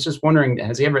 And I was just wondering,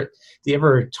 did he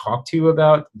ever talk to you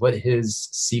about what his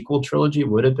sequel trilogy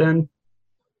would have been?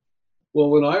 Well,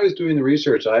 when I was doing the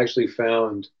research, I actually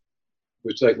found,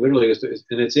 which like literally is,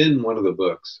 and it's in one of the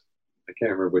books. I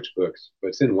can't remember which books, but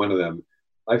it's in one of them.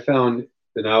 I found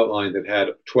an outline that had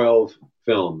 12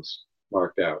 films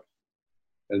marked out,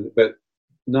 but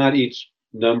not each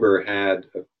number had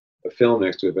a film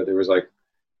next to it. But there was like,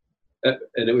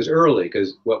 and it was early,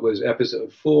 because what was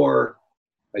episode 4,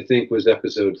 I think, was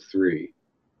episode 3,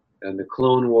 and the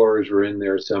Clone Wars were in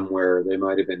there somewhere. They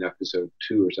might have been episode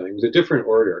 2 or something. It was a different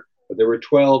order. But there were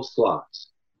 12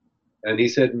 slots. And he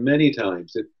said many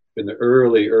times that in the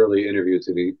early interviews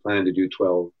that he planned to do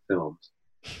 12 films.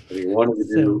 And he wanted to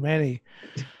do so many.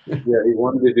 Yeah, he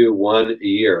wanted to do 1 a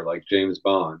year, like James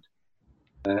Bond.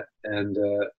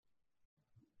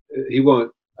 He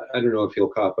won't, I don't know if he'll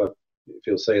cop up, if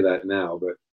he'll say that now,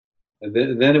 but, and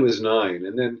then it was 9.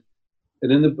 And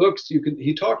in the books,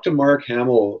 he talked to Mark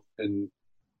Hamill and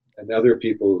other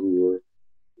people who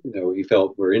were, he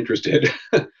felt were interested.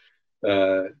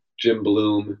 Jim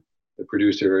Bloom, the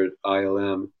producer at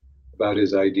ILM, about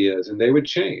his ideas, and they would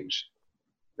change.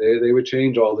 They would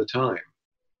change all the time.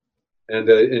 And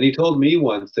he told me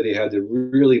once that he had a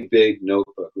really big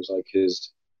notebook. It was like his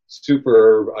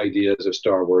super ideas of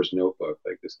Star Wars notebook,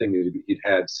 like this thing that he'd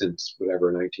had since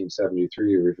whatever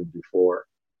 1973 or even before.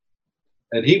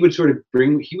 And he would sort of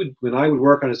when I would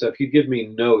work on his stuff, he'd give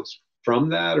me notes from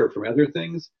that or from other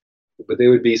things, but they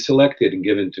would be selected and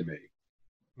given to me.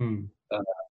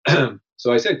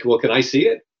 So I said, well, can I see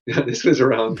it? This was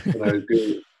around when I was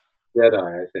doing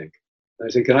Jedi, I think. I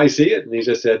said, can I see it? And he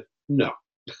just said, no.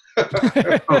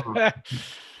 It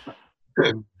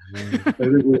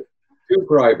was too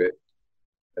private.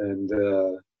 And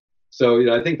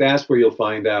so I think that's where you'll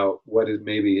find out what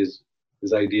maybe his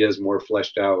ideas more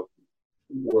fleshed out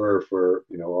were for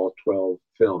all 12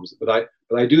 films. But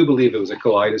I do believe it was a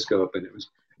kaleidoscope, and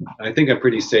I think I'm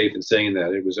pretty safe in saying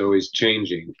that it was always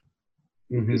changing.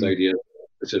 His idea of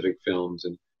specific films.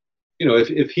 And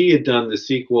if he had done the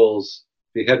sequels,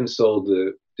 if he hadn't sold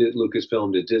the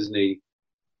Lucasfilm to Disney,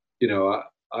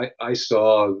 I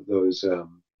saw those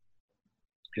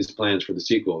his plans for the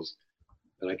sequels,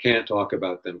 and I can't talk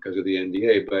about them because of the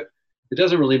NDA, but it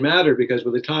doesn't really matter, because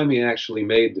by the time he actually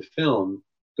made the film,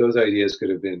 those ideas could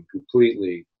have been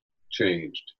completely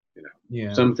changed.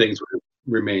 Some things would have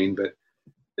remained,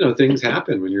 but things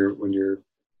happen when you're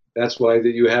that's why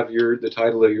that you have the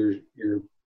title of your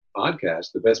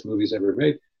podcast, The Best Movies Ever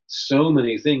Made. So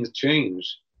many things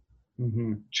change,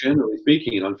 generally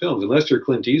speaking, on films, unless you're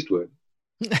Clint Eastwood.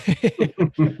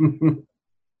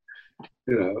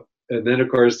 And then of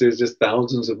course there's just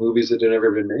thousands of movies that have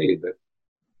never been made. But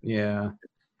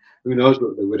who knows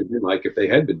what they would have been like if they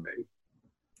had been made.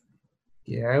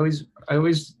 Yeah, I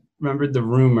always remembered the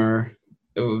rumor.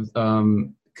 It was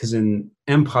because in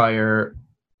Empire,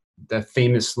 the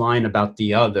famous line about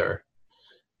the other,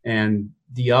 and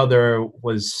the other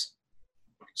was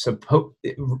I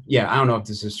don't know if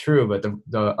this is true, but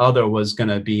the other was going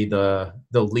to be the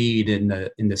lead in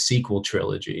the sequel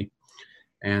trilogy.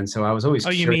 And so I was always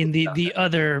you mean the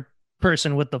other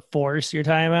person with the Force you're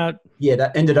talking about? Yeah,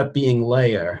 that ended up being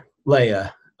Leia.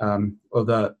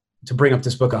 To bring up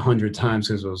this book 100 times,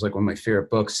 because it was like one of my favorite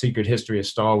books, Secret History of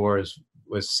Star Wars,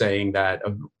 was saying that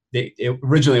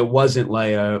originally it wasn't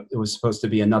Leia. It was supposed to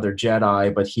be another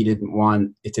Jedi, but he didn't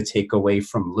want it to take away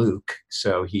from Luke,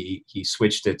 so he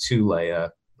switched it to Leia.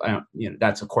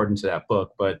 That's according to that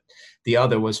book. But the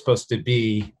other was supposed to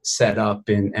be set up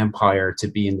in Empire to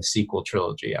be in the sequel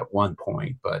trilogy at one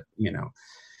point. But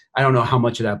I don't know how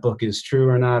much of that book is true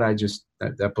or not.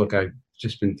 That book I've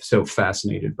just been so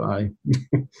fascinated by.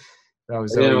 That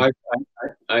was You know, always,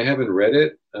 I haven't read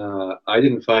it. I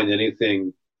didn't find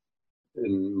anything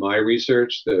in my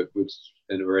research that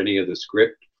or any of the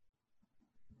script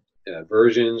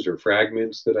versions or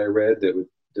fragments that I read that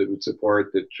would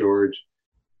support that George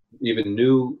even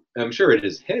knew. I'm sure in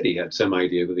his head he had some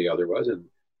idea who the other was, and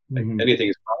Mhm. anything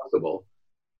is possible.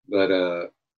 But I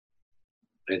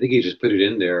think he just put it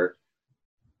in there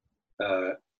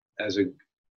uh, as it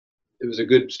was a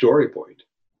good story point.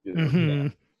 You know, Hmm.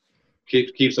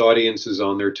 keeps audiences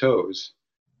on their toes,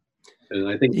 and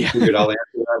I think he Yeah. figured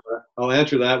I'll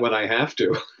answer that when I have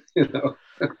to. You know.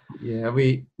 Yeah,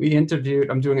 we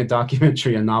interviewed. I'm doing a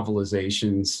documentary on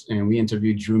novelizations, and we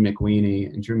interviewed Drew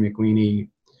McWeeny, and Drew McWeeny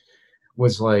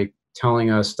was like telling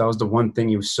us that was the one thing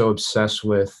he was so obsessed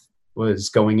with, was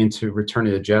going into Return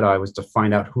of the Jedi, was to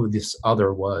find out who this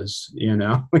other was. You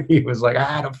know, he was like,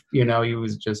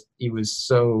 he was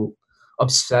so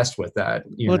obsessed with that.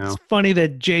 You Well, it's know, funny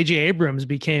that J.J. Abrams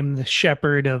became the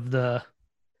shepherd of the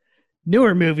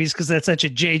newer movies because that's such a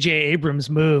J.J. Abrams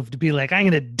move to be like, I'm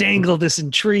going to dangle this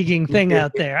intriguing thing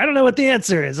out there. I don't know what the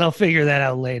answer is. I'll figure that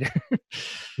out later.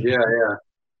 Yeah, yeah.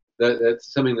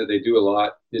 That's something that they do a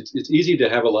lot. It's easy to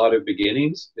have a lot of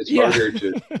beginnings. It's Yeah. harder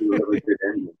to do a really good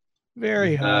ending.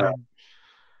 Very Uh,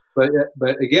 hard.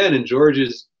 but again, in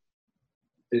George's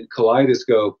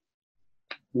kaleidoscope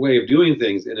way of doing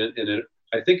things,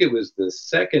 I think it was the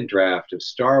second draft of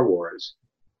Star Wars.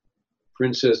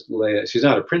 Princess Leia. She's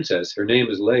not a princess. Her name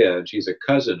is Leia, and she's a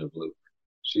cousin of Luke.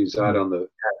 She's out on the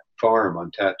farm on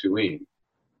Tatooine.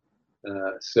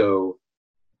 So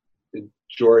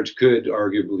George could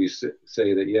arguably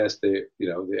say that yes, the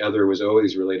other was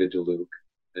always related to Luke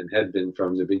and had been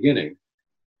from the beginning.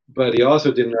 But he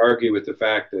also didn't argue with the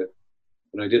fact that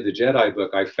when I did the Jedi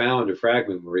book, I found a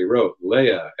fragment where he wrote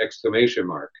Leia !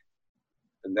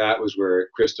 And that was where it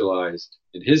crystallized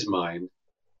in his mind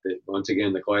that once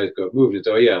again the kaleidoscope moved. And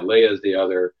so yeah, Leia is the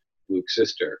other Luke's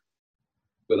sister.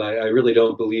 But I really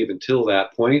don't believe until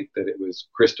that point that it was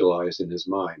crystallized in his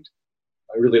mind.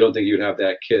 I really don't think you'd have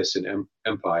that kiss in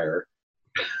Empire.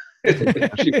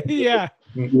 Yeah.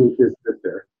 His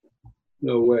sister.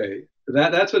 No way.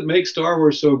 That's what makes Star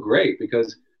Wars so great,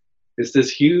 because it's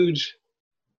this huge.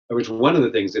 Which one of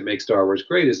the things that makes Star Wars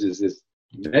great is this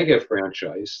mega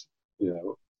franchise.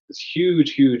 This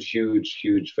huge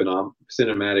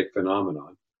cinematic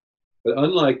phenomenon. But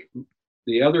unlike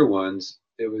the other ones,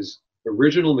 it was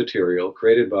original material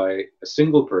created by a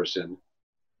single person,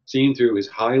 seen through his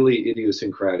highly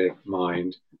idiosyncratic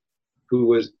mind, who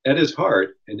was at his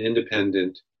heart an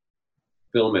independent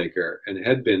filmmaker and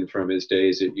had been from his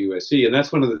days at USC. And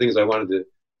that's one of the things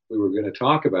we were going to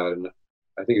talk about, and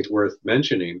I think it's worth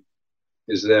mentioning,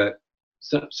 is that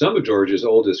some of George's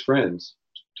oldest friends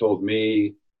told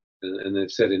me, and they've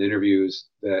said in interviews,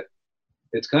 that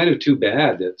it's kind of too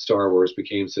bad that Star Wars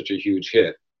became such a huge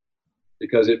hit,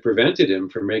 because it prevented him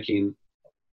from making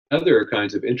other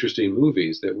kinds of interesting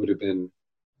movies that would have been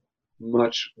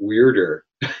much weirder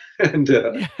and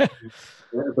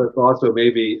but also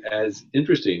maybe as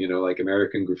interesting, like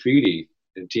American Graffiti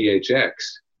and THX.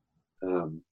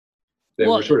 They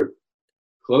were sort of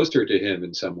closer to him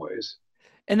in some ways.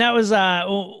 And that was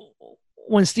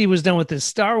when Steve was done with his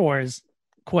Star Wars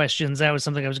questions. That was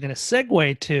something I was going to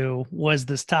segue to, was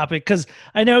this topic, because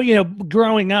I know,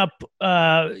 growing up,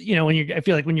 I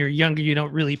feel like when you're younger, you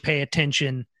don't really pay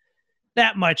attention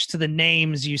that much to the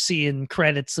names you see in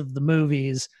credits of the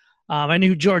movies. I knew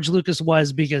who George Lucas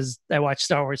was because I watched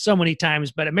Star Wars so many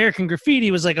times, but American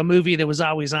Graffiti was like a movie that was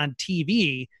always on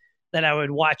TV that I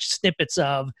would watch snippets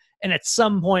of. And at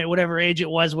some point, whatever age it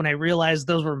was, when I realized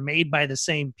those were made by the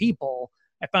same people,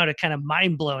 I found it kind of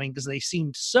mind-blowing because they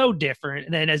seemed so different.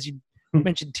 And then as you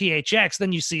mentioned THX,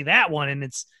 then you see that one and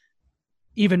it's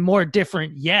even more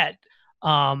different yet.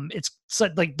 It's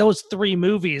like those three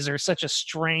movies are such a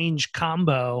strange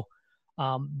combo.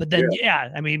 But then,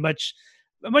 I mean, much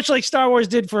like Star Wars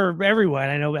did for everyone.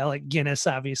 I know Alec Guinness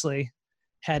obviously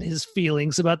had his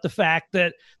feelings about the fact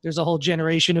that there's a whole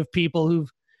generation of people who've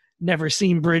never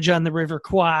seen Bridge on the River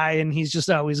Kwai, and he's just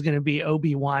always going to be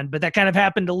Obi-Wan. But that kind of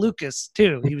happened to Lucas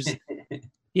too.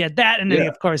 He had that, and then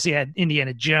of course he had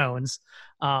Indiana Jones.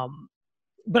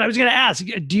 But I was going to ask,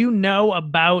 do you know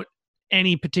about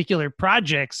any particular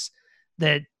projects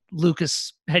that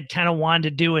Lucas had kind of wanted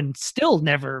to do and still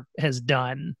never has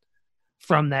done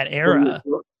from that era?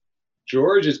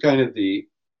 George is kind of the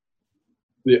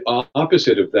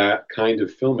opposite of that kind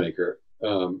of filmmaker,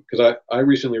 because I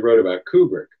recently wrote about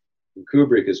Kubrick. And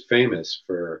Kubrick is famous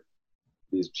for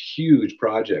these huge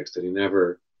projects that he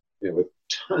never, with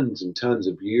tons and tons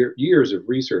of years of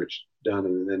research done,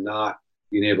 and then not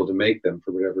being able to make them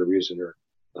for whatever reason, or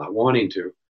not wanting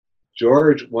to.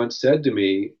 George once said to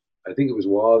me, I think it was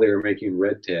while they were making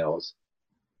Red Tails,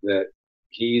 that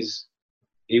he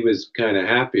was kind of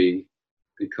happy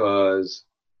because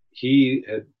he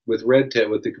had with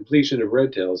the completion of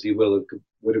Red Tails, he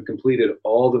would have completed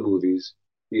all the movies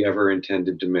he ever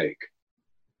intended to make.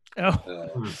 Oh,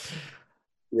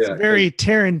 yeah, it's a very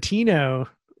Tarantino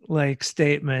like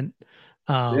statement.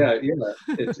 Yeah.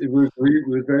 It was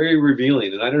very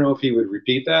revealing, and I don't know if he would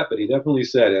repeat that, but he definitely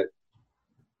said it,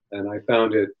 and I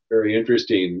found it very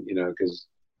interesting, because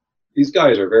these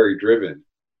guys are very driven,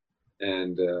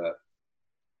 and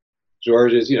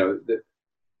George is, the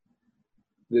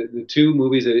two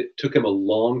movies that it took him a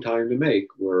long time to make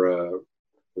were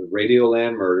the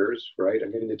Radioland Murders, right?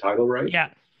 I'm getting the title right. Yeah.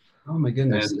 Oh my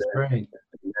goodness, and, that's right.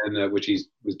 And which he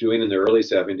was doing in the early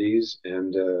 '70s,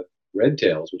 and Red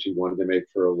Tails, which he wanted to make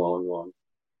for a long, long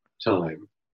time,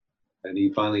 and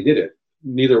he finally did it.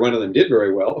 Neither one of them did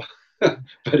very well,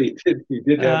 but he did. He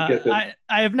did get the.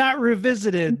 I have not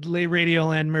revisited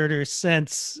Radioland Murder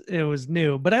since it was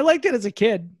new, but I liked it as a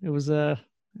kid. It was I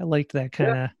liked that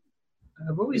kind of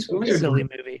I've always wondered, silly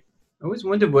movie. I always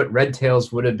wondered what Red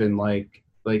Tails would have been like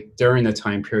during the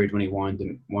time period when he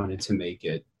wanted to make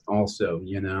it. Also,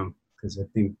 because I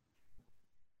think.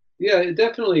 Yeah, it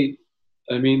definitely.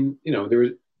 I mean, there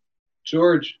was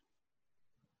George,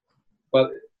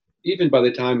 but even by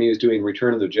the time he was doing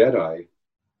Return of the Jedi,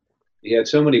 he had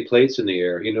so many plates in the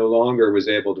air. He no longer was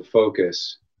able to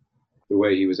focus the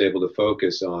way he was able to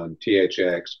focus on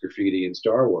THX, Graffiti, and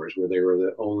Star Wars, where they were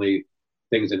the only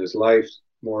things in his life,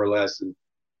 more or less, and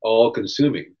all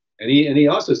consuming. And he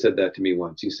also said that to me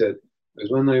once. He said, "There's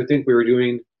when I think we were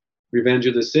doing Revenge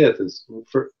of the Sith,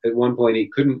 at one point he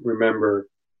couldn't remember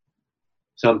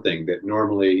something that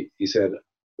normally," he said,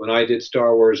 "when I did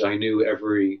Star Wars, I knew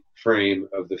every frame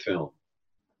of the film,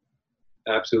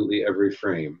 absolutely every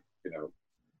frame,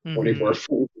 24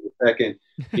 frames a second,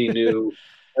 he knew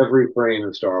every frame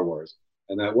of Star Wars."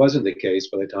 And that wasn't the case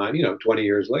by the time, 20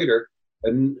 years later.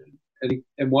 And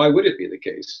why would it be the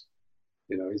case?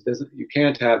 You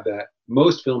can't have that.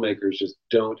 Most filmmakers just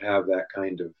don't have that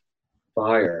kind of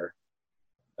fire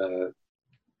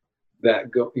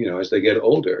that go, as they get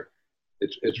older.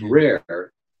 It's rare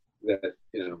that,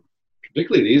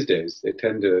 particularly these days, they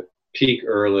tend to peak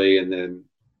early and then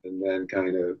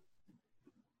kind of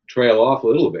trail off a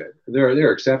little bit. There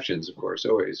are exceptions, of course,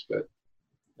 always, but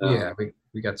yeah,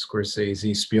 we got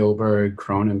Scorsese, Spielberg,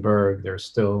 Cronenberg. They're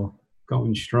still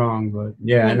going strong, but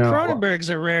yeah, I know. Cronenberg's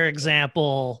a rare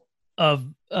example of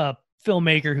a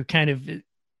filmmaker who kind of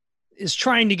is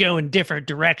trying to go in different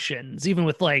directions. Even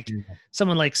with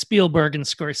someone like Spielberg and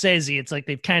Scorsese, it's like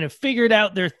they've kind of figured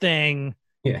out their thing,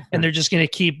 and they're just going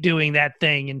to keep doing that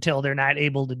thing until they're not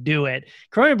able to do it.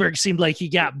 Cronenberg seemed like he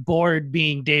got bored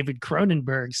being David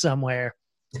Cronenberg somewhere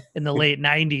in the late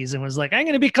 90s and was like, I'm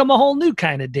going to become a whole new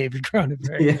kind of David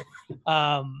Cronenberg.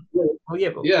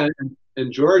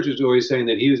 And George was always saying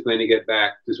that he was going to get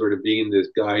back to sort of being this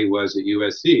guy he was at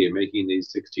USC and making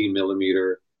these 16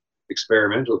 millimeter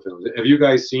experimental films. Have you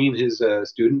guys seen his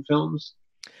student films?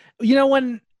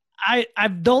 When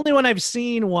I've the only one I've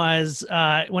seen was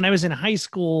when I was in high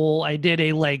school. I did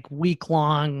a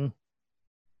week-long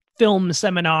film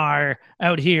seminar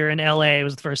out here in LA. It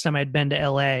was the first time I'd been to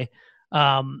LA.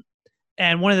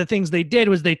 And one of the things they did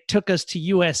was they took us to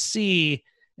USC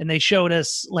and they showed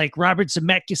us Robert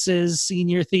Zemeckis's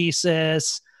senior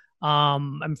thesis.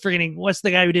 I'm forgetting, what's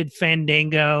the guy who did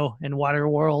Fandango and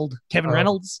Waterworld? Kevin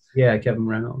Reynolds? Yeah, Kevin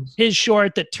Reynolds. His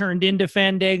short that turned into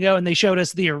Fandango, and they showed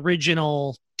us the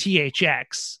original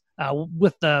THX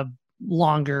with the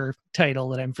longer title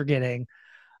that I'm forgetting.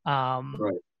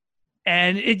 Right.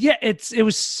 And it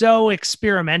was so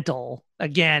experimental.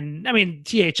 Again, I mean,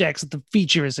 THX, the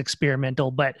feature is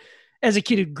experimental, but as a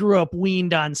kid who grew up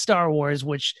weaned on Star Wars,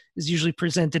 which is usually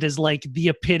presented as the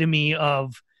epitome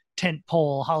of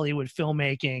tentpole Hollywood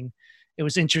filmmaking, it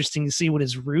was interesting to see what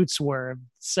his roots were.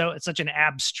 So it's such an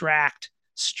abstract,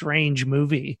 strange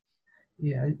movie.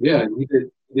 Yeah. He did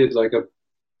a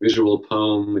visual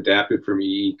poem adapted from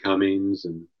E.E. Cummings,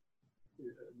 and a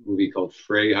movie called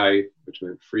Freiheit, which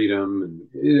meant freedom. And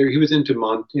he was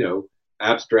into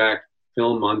abstract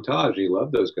film montage. He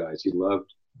loved those guys. He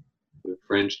loved the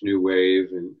French New Wave,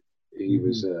 and he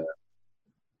really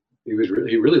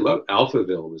loved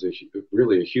Alphaville. Was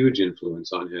really a huge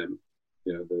influence on him.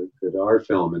 The art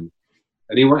film, and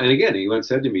he once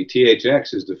said to me,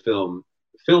 THX is the film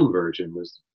version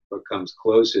was what comes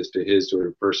closest to his sort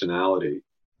of personality,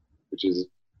 which is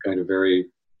kind of very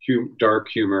dark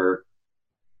humor,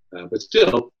 but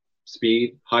still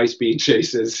high speed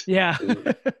chases. Yeah.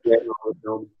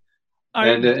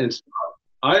 And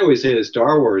I always say that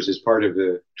Star Wars is part of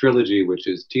the trilogy, which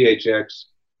is THX,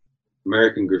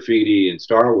 American Graffiti, and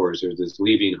Star Wars. There's this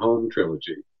Leaving Home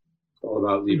trilogy. It's all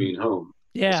about leaving home,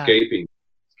 Yeah. escaping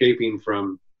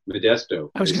from Modesto.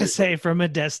 I was going to say from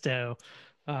Modesto.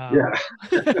 Yeah.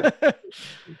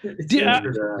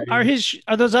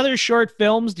 Are those other short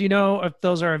films? Do you know if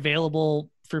those are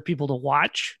available for people to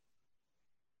watch?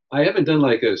 I haven't done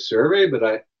like a survey, but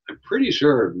I'm pretty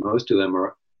sure most of them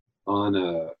are on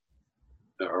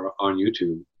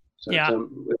YouTube. So Yeah.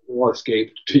 some all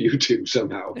escaped to YouTube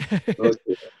somehow. Most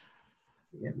of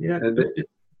them. Yeah. And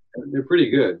they're pretty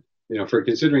good. You know, for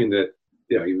considering that,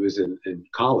 you know, he was in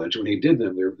college when he did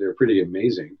them. They're pretty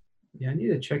amazing. Yeah, I need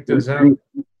to check those out.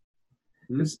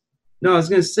 No, I was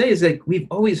going to say is like we've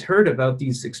always heard about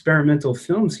these experimental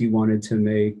films he wanted to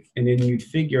make, and then you'd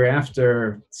figure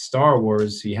after Star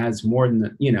Wars he has more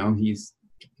than he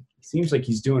seems like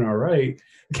he's doing all right.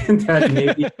 That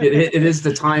maybe it is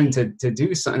the time to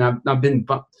do something.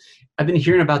 I've been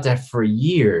hearing about that for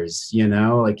years. You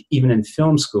know, like even in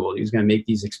film school, he was going to make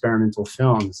these experimental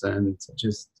films, and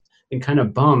just been kind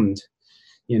of bummed.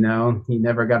 You know, he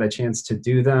never got a chance to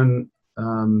do them.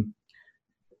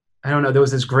 I don't know. There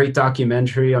was this great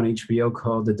documentary on HBO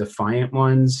called The Defiant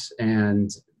Ones, and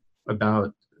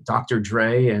about Dr.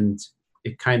 Dre, and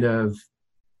it kind of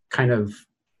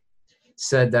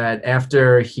said that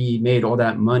after he made all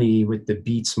that money with the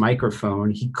Beats microphone,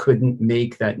 he couldn't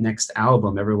make that next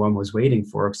album everyone was waiting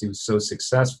for because he was so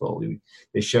successful.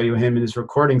 They show you him in his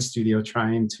recording studio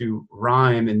trying to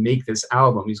rhyme and make this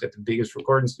album. He's got the biggest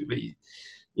recording studio,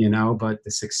 but the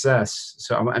success.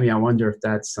 So, I mean, I wonder if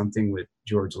that's something with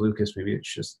George Lucas. Maybe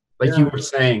it's just like you were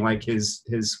saying, like his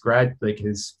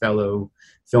fellow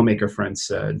filmmaker friend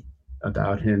said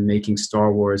about him making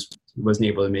Star Wars. He wasn't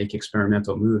able to make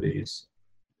experimental movies.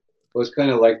 Well, it's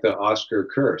kind of like the Oscar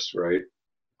curse, right?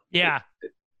 Yeah.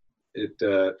 It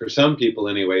for some people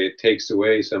anyway, it takes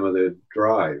away some of the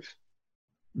drive.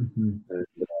 Mm-hmm.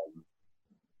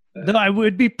 Though it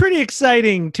would be pretty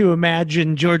exciting to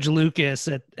imagine George Lucas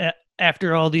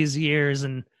after all these years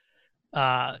and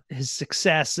his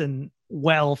success and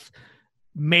wealth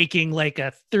making like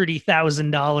a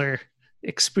 $30,000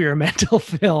 experimental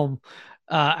film.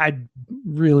 I'd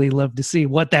really love to see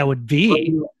what that would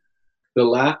be.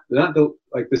 The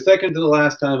second to the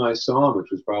last time I saw him,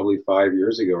 which was probably 5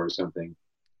 years ago or something,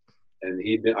 and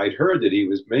I'd heard that he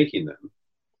was making them.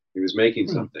 He was making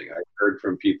something. I heard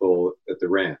from people at the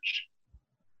ranch,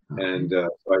 and so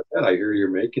I said, "I hear you're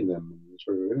making them."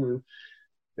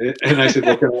 And I said,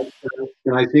 "Well,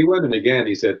 can I see one?" And again,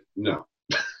 he said, "No."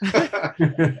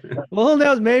 Well, who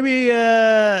knows? Maybe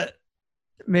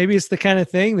it's the kind of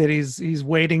thing that he's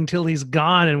waiting till he's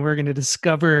gone, and we're going to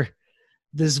discover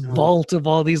this vault of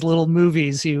all these little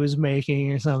movies he was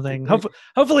making or something.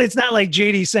 Hopefully, it's not like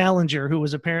J.D. Salinger, who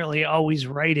was apparently always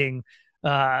writing.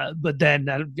 But then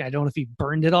I don't know if he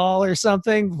burned it all or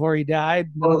something before he died.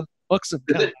 Well, books of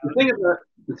the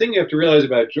thing you have to realize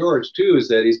about George too is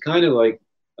that he's kind of like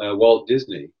Walt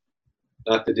Disney,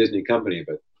 not the Disney company,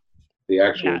 but the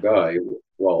actual guy,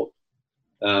 Walt.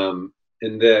 In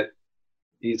that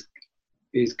he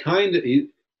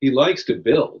likes to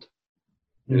build,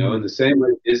 in the same way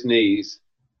Disney's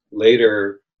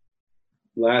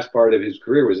last part of his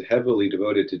career was heavily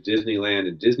devoted to Disneyland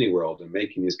and Disney World and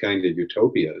making these kind of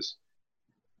utopias.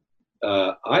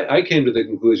 I came to the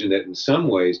conclusion that in some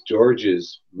ways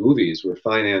George's movies were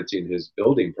financing his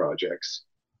building projects,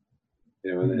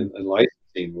 and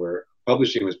licensing, where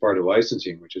publishing was part of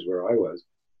licensing, which is where I was.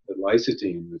 But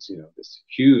licensing was, this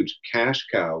huge cash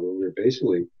cow where we were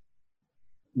basically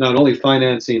not only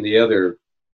financing the other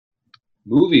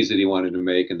movies that he wanted to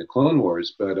make in the Clone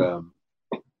Wars, but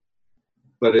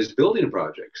as building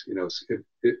projects.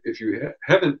 If you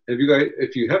haven't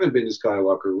been to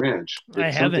Skywalker Ranch,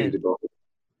 I haven't.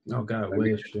 Oh God, I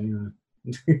wish.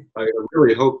 I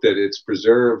really hope that it's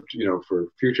preserved, for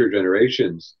future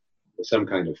generations, some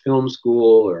kind of film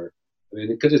school,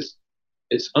 because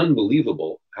it's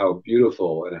unbelievable how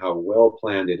beautiful and how well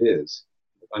planned it is.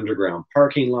 Underground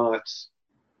parking lots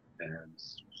and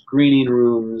screening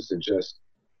rooms, and just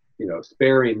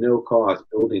sparing no cost,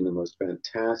 building the most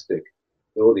fantastic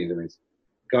building. I mean,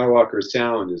 Skywalker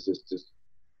Sound is just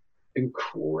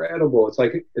incredible. It's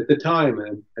like at the time,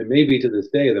 and maybe to this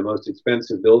day, the most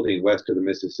expensive building west of the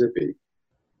Mississippi.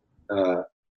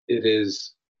 It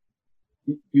is.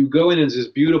 You go in, it's this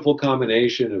beautiful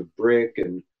combination of brick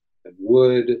and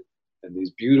wood, and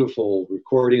these beautiful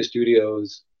recording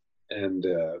studios and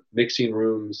mixing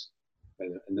rooms,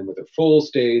 and then with a full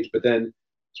stage. But then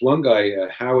there's one guy,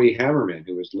 Howie Hammerman,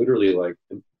 who was literally like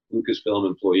Lucasfilm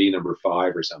employee number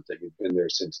 5 or something. He'd been there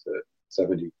since the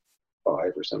 75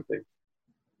 or something.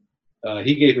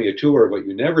 He gave me a tour of what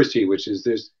you never see, which is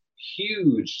this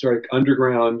huge sort of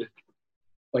underground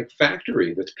like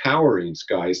factory that's powering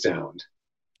Sky Sound.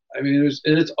 I mean,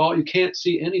 it's all, you can't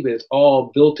see any of it. It's all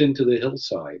built into the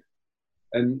hillside,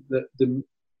 and the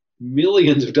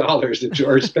millions of dollars that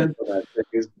George spent on that thing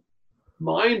is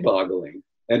mind-boggling.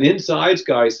 And inside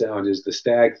Sky Sound is the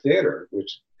Stag Theater,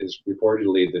 which is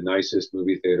reportedly the nicest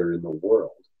movie theater in the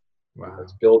world. Wow.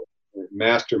 It's built,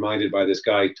 masterminded by this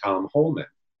guy Tom Holman,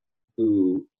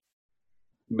 who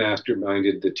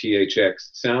masterminded the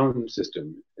THX sound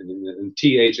system, and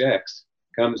THX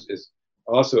comes as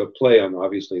also a play on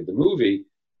obviously the movie,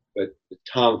 but the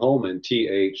Tom Holman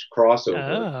TH crossover.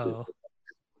 Oh.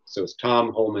 So it's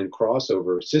Tom Holman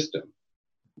crossover system,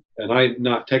 and I'm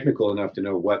not technical enough to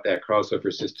know what that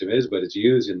crossover system is, but it's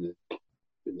used in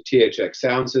the THX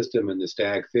sound system and the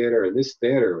Stag Theater. And this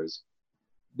theater was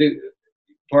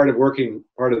part of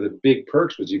the big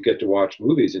perks was you get to watch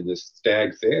movies in this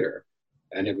Stag Theater.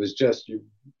 And it was just, you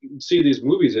see these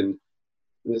movies, and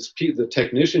the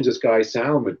technicians at Sky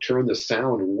Sound would turn the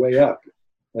sound way up,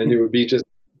 and there would be just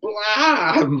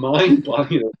mind-blowing,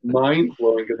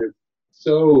 because it's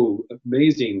so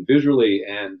amazing visually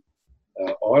and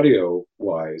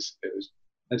audio-wise.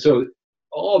 And so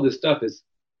all this stuff is,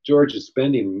 George is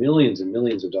spending millions and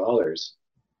millions of dollars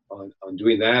on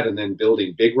doing that, and then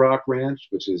building Big Rock Ranch,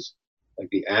 which is like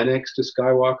the annex to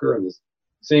Skywalker, and this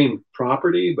same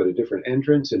property but a different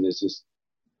entrance. And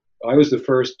I was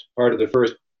part of the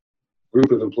first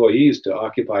group of employees to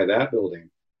occupy that building,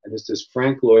 and it's this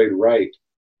Frank Lloyd Wright,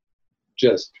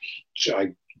 just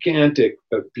gigantic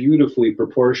but beautifully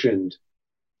proportioned,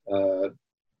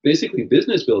 basically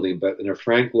business building, but in a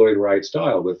Frank Lloyd Wright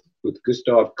style, with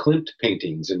Gustav Klimt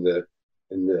paintings in the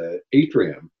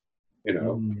atrium,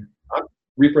 not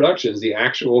reproductions, the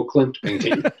actual Klimt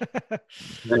painting.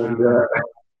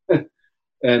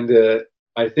 And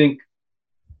I think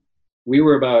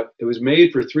it was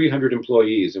made for 300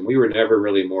 employees, and we were never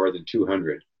really more than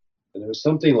 200. And it was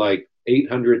something like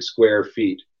 800 square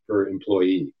feet per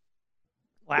employee.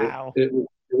 Wow. It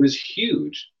was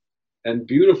huge and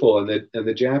beautiful. And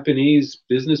the Japanese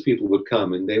business people would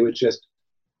come, and they would just,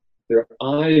 their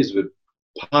eyes would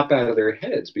pop out of their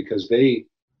heads, because they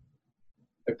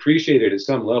appreciated at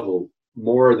some level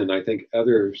more than I think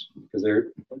others, because I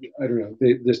don't know,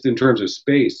 just in terms of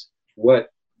space, what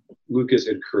Lucas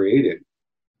had created.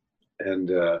 And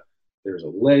there's a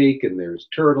lake, and there's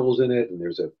turtles in it, and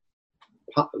there's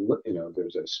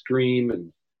there's a stream,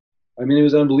 and I mean, it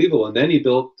was unbelievable. And then he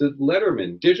built the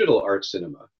Letterman Digital Art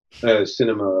Cinema. Not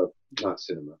cinema.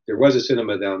 There was a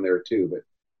cinema down there too, but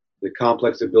the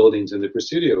complex of buildings in the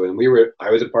Presidio. And I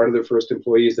was a part of the first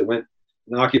employees that went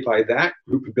and occupied that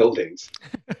group of buildings.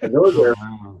 And those are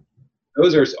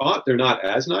they're not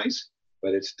as nice,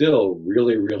 but it's still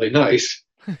really, really nice.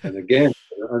 And again,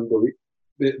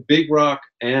 Big Rock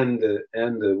and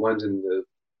the ones in the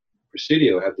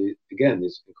Presidio have these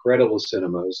incredible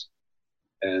cinemas,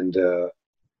 and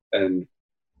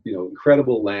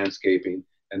incredible landscaping.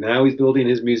 And now he's building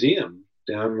his museum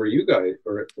down where you guys,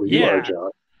 or where you are, Josh.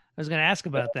 I was going to ask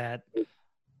about that.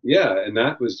 Yeah, and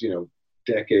that was a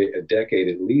decade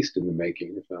at least in the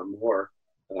making, if not more.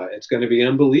 It's going to be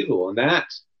unbelievable, and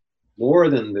that's more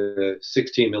than the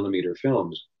 16 millimeter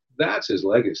films. That's his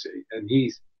legacy, and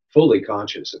he's fully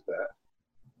conscious of that.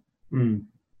 Mm.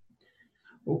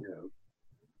 Well,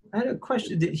 I had a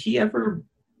question. Did he ever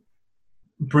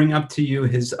bring up to you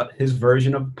his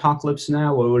version of Apocalypse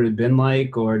Now, what it would have been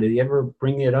like, or did he ever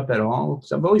bring it up at all?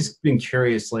 So I've always been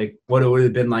curious, like, what it would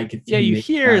have been like if you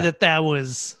hear that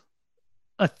was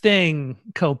a thing,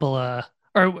 Coppola,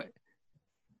 or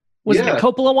was it that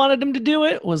Coppola wanted him to do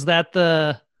it? Was that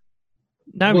I'm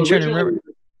trying to remember.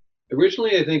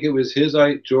 Originally, I think it was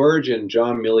George and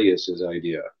John Milius's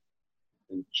idea.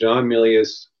 And John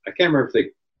Milius, I can't remember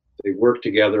if they worked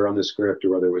together on the script or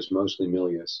whether it was mostly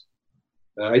Milius.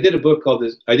 I did a book called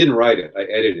this. I didn't write it. I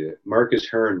edited it. Marcus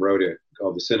Hearn wrote it,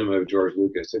 called The Cinema of George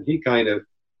Lucas, and he kind of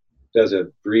does a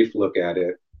brief look at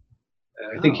it.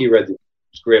 I think he read the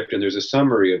script, and there's a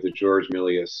summary of the George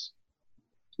Milius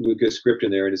Lucas script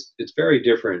in there, and it's very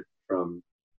different from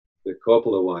the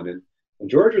Coppola one. And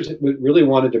George really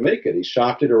wanted to make it. He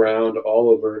shopped it around all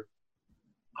over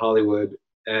Hollywood,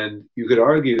 and you could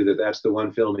argue that that's the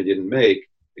one film he didn't make,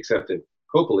 except that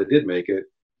Coppola did make it.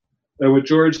 And what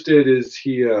George did is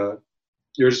there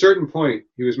was a certain point,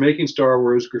 he was making Star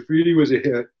Wars, Graffiti was a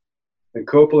hit, and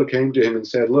Coppola came to him and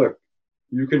said, look,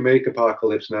 you can make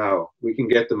Apocalypse Now. We can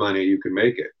get the money, you can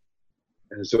make it.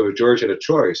 And so George had a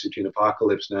choice between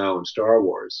Apocalypse Now and Star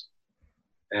Wars.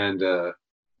 And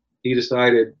he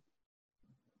decided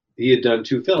he had done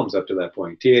 2 films up to that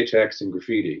point, THX and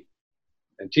Graffiti.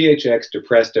 And THX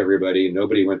depressed everybody, and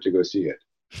nobody went to go see it.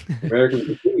 American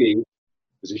Graffiti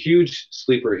was a huge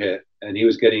sleeper hit, and he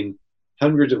was getting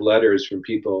hundreds of letters from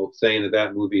people saying that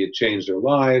that movie had changed their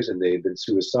lives, and they had been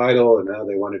suicidal, and now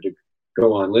they wanted to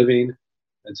go on living.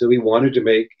 And so he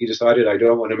decided, I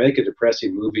don't want to make a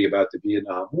depressing movie about the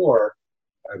Vietnam War.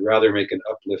 I'd rather make an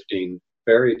uplifting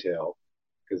fairy tale,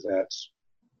 because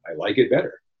I like it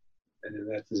better.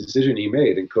 And that's the decision he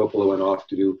made. And Coppola went off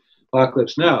to do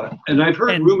Apocalypse Now. And I've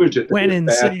heard rumors that went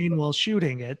insane while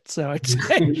shooting it. So it's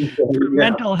for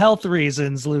mental health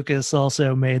reasons, Lucas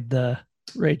also made the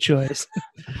right choice.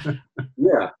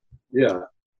 Yeah.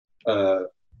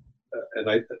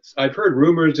 And I've heard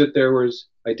rumors that there was.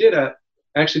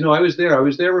 Actually, no, I was there. I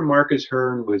was there when Marcus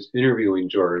Hearn was interviewing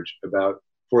George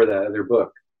for that other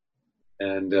book,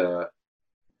 and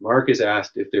Marcus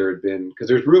asked if there had been, because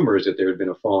there's rumors that there had been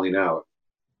a falling out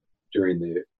during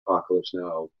the Apocalypse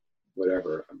Now,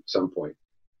 whatever, at some point,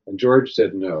 and George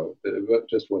said no, that it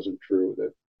just wasn't true.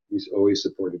 That he's always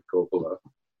supported Coppola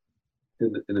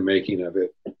in the making of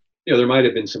it. There might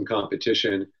have been some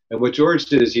competition, and what George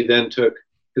did is he then took,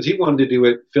 because he wanted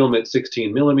to film it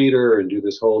 16 millimeter and do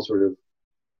this whole sort of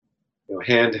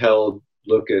handheld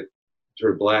look at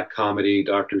sort of black comedy,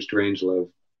 Dr. Strangelove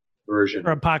version.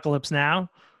 For Apocalypse Now?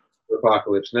 For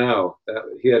Apocalypse Now.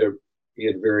 He had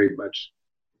very much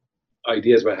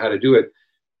ideas about how to do it.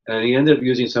 And he ended up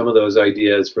using some of those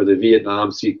ideas for the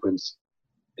Vietnam sequence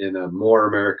in More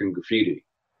American Graffiti.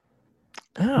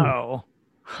 Oh.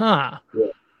 Huh.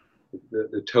 Yeah.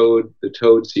 The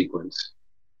Toad sequence.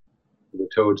 The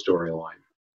Toad storyline.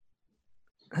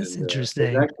 That's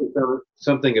interesting. There's actually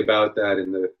something about that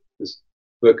in this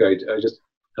book. I just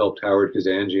helped Howard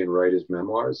Kazanjian write his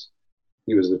memoirs.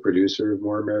 He was the producer of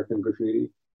More American Graffiti,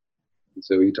 and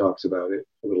so he talks about it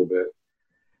a little bit.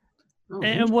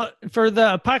 And what for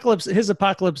his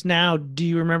Apocalypse Now? Do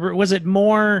you remember? Was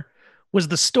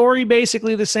the story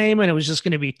basically the same, and it was just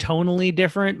going to be tonally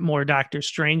different, more Dr.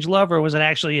 Strangelove, or was it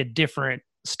actually a different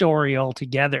story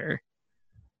altogether?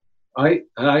 I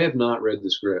have not read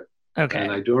the script. Okay.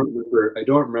 And I don't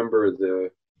remember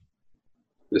the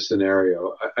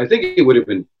scenario. I think it would have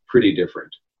been pretty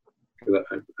different.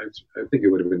 I think it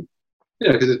would have been,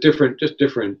 because it's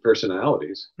different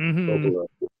personalities. Coppola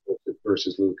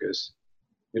versus Lucas.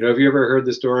 Have you ever heard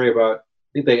the story about? I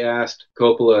think they asked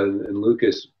Coppola and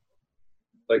Lucas,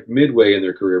 like midway in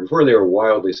their career, before they were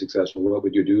wildly successful, what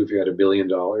would you do if you had $1 billion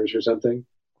or something?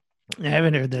 I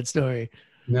haven't heard that story.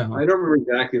 No, I don't remember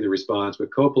exactly the response, but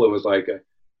Coppola was like,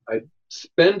 I'd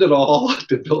spend it all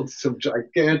to build some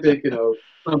gigantic,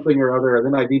 something or other, and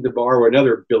then I need to borrow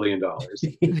another $1 billion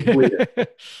to complete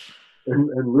it.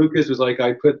 And Lucas was like,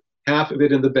 I put half of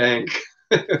it in the bank,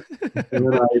 and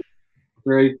then I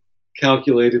very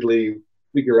calculatedly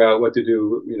figure out what to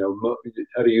do,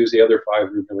 how to use the other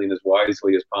 500 million as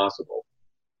wisely as possible.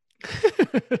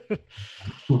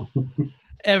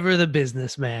 Ever the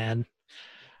businessman.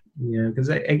 Yeah, because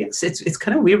I guess it's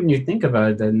kind of weird when you think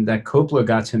about it, then that Coppola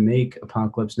got to make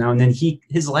Apocalypse Now, and then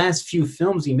his last few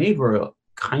films he made were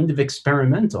kind of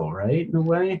experimental, right, in a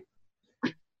way?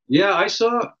 Yeah,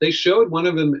 they showed one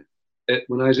of them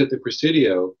when I was at the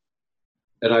Presidio,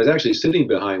 and I was actually sitting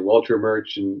behind Walter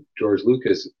Murch and George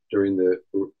Lucas during the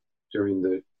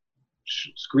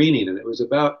screening, and it was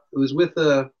with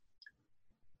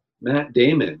Matt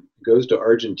Damon goes to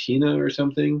Argentina or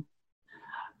something.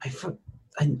 I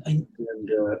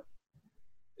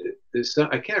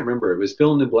can't remember. It was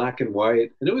filmed in black and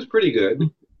white, and it was pretty good.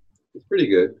 It's pretty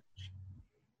good,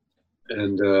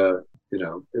 and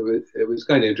it was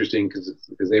kind of interesting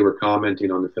because they were commenting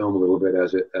on the film a little bit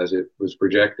as it was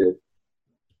projected,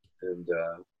 and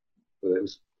but it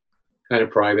was kind of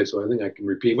private, so I think I can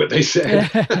repeat what they said.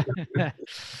 Yeah,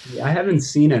 I haven't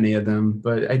seen any of them,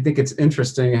 but I think it's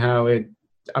interesting how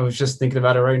I was just thinking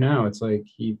about it right now. It's like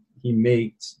he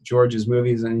makes George's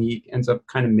movies and he ends up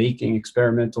kind of making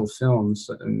experimental films.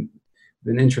 And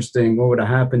been interesting what would have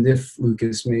happened if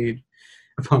Lucas made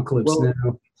Apocalypse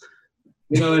Now.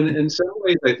 In some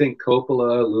ways, I think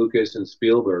Coppola, Lucas, and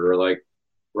Spielberg are like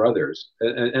brothers,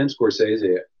 and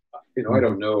Scorsese. I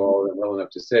don't know all of them well enough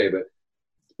to say, but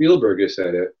Spielberg has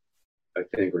said it, I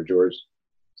think, or George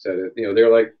said it.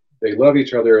 They're like, they love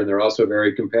each other and they're also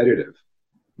very competitive.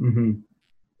 Mm-hmm.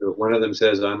 So if one of them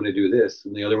says, I'm going to do this,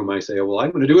 and the other one might say, well,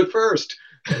 I'm going to do it first.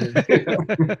 Going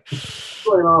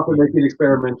off and making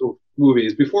experimental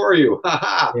movies before you. Ha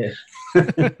ha. Yeah.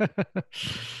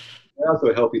 They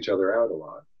also help each other out a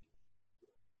lot.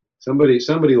 Somebody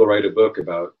will write a book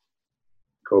about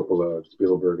Coppola,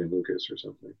 Spielberg, and Lucas or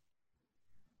something.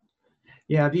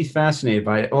 Yeah, I'd be fascinated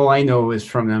by it. All I know is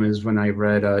from them is when I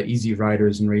read Easy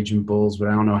Riders and Raging Bulls, but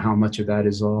I don't know how much of that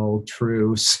is all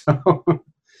true. So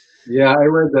Yeah, I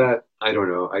read that. I don't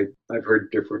know. I've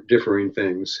heard differing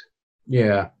things.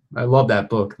 yeah, I love that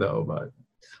book though, but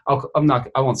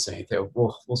I won't say anything.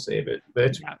 We'll save it.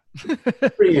 But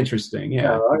it's pretty interesting.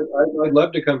 Yeah. I'd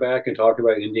love to come back and talk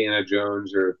about Indiana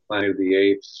Jones or Planet of the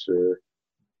Apes or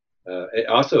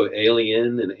also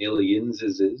Alien and Aliens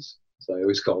as I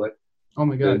always call it. Oh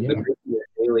my God. The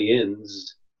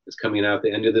Aliens is coming out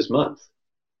the end of this month.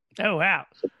 Oh, wow.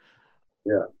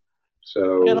 Yeah. We got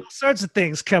So all sorts of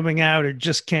things coming out or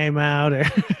just came out. Or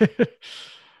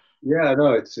yeah,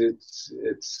 no,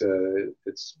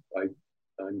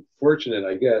 I'm fortunate,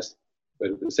 I guess,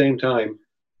 but at the same time,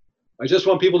 I just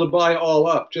want people to buy All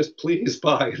Up. Just please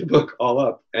buy the book All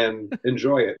Up and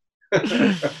enjoy it.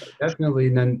 Definitely.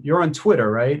 And then you're on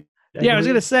Twitter, right? yeah, I was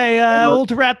going to say, well,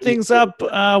 to wrap things up,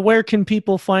 where can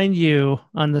people find you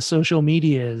on the social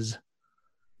medias?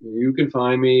 You can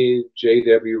find me,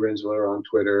 J.W. Rinsler, on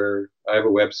Twitter. I have a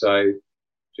website,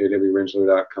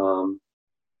 jwrinsler.com.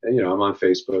 And, I'm on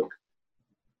Facebook.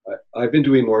 I've been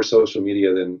doing more social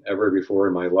media than ever before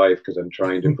in my life because I'm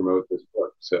trying to promote this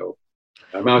book. So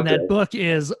I'm out there. That book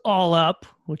is All Up,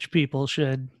 which people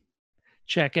should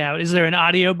check out. Is there an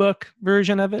audiobook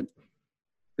version of it?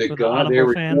 For the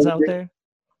Audible fans out there?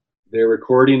 They're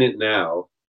recording it now.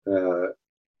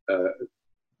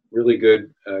 Really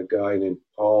good guy named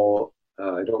Paul.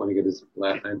 I don't want to get his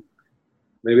last name.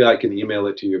 Maybe I can email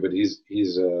it to you, but he's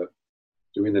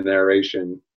doing the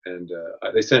narration, and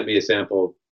they sent me a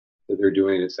sample that they're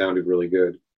doing. It sounded really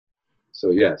good. So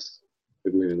yes,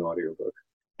 they're doing an audiobook.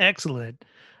 Excellent.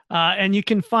 And you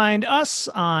can find us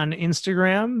on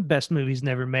Instagram, Best Movies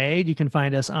Never Made. You can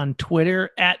find us on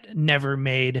Twitter at Never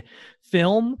Made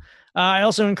Film. I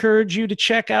also encourage you to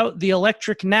check out the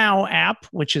Electric Now app,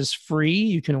 which is free.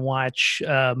 You can watch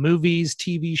movies,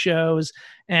 TV shows,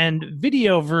 and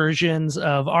video versions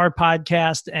of our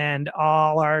podcast and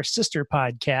all our sister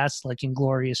podcasts like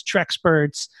Inglorious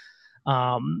Trexperts,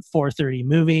 430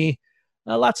 Movie,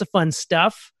 lots of fun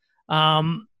stuff.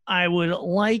 I would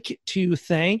like to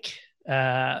thank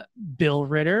Bill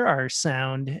Ritter, our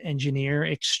sound engineer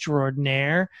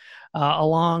extraordinaire,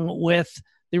 along with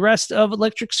the rest of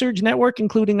Electric Surge Network,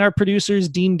 including our producers,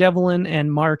 Dean Devlin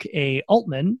and Mark A.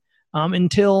 Altman.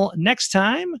 Until next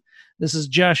time, this is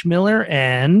Josh Miller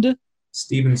and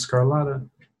Steven Scarlatta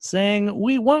saying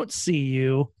we won't see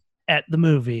you at the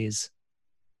movies.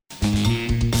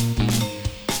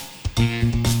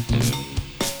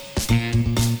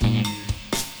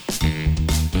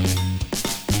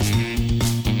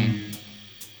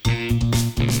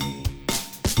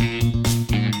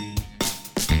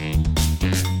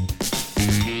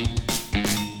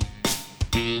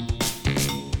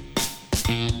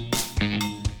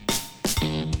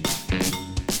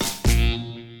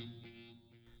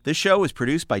 This show is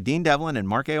produced by Dean Devlin and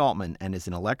Mark A. Altman and is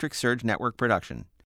an Electric Surge Network production.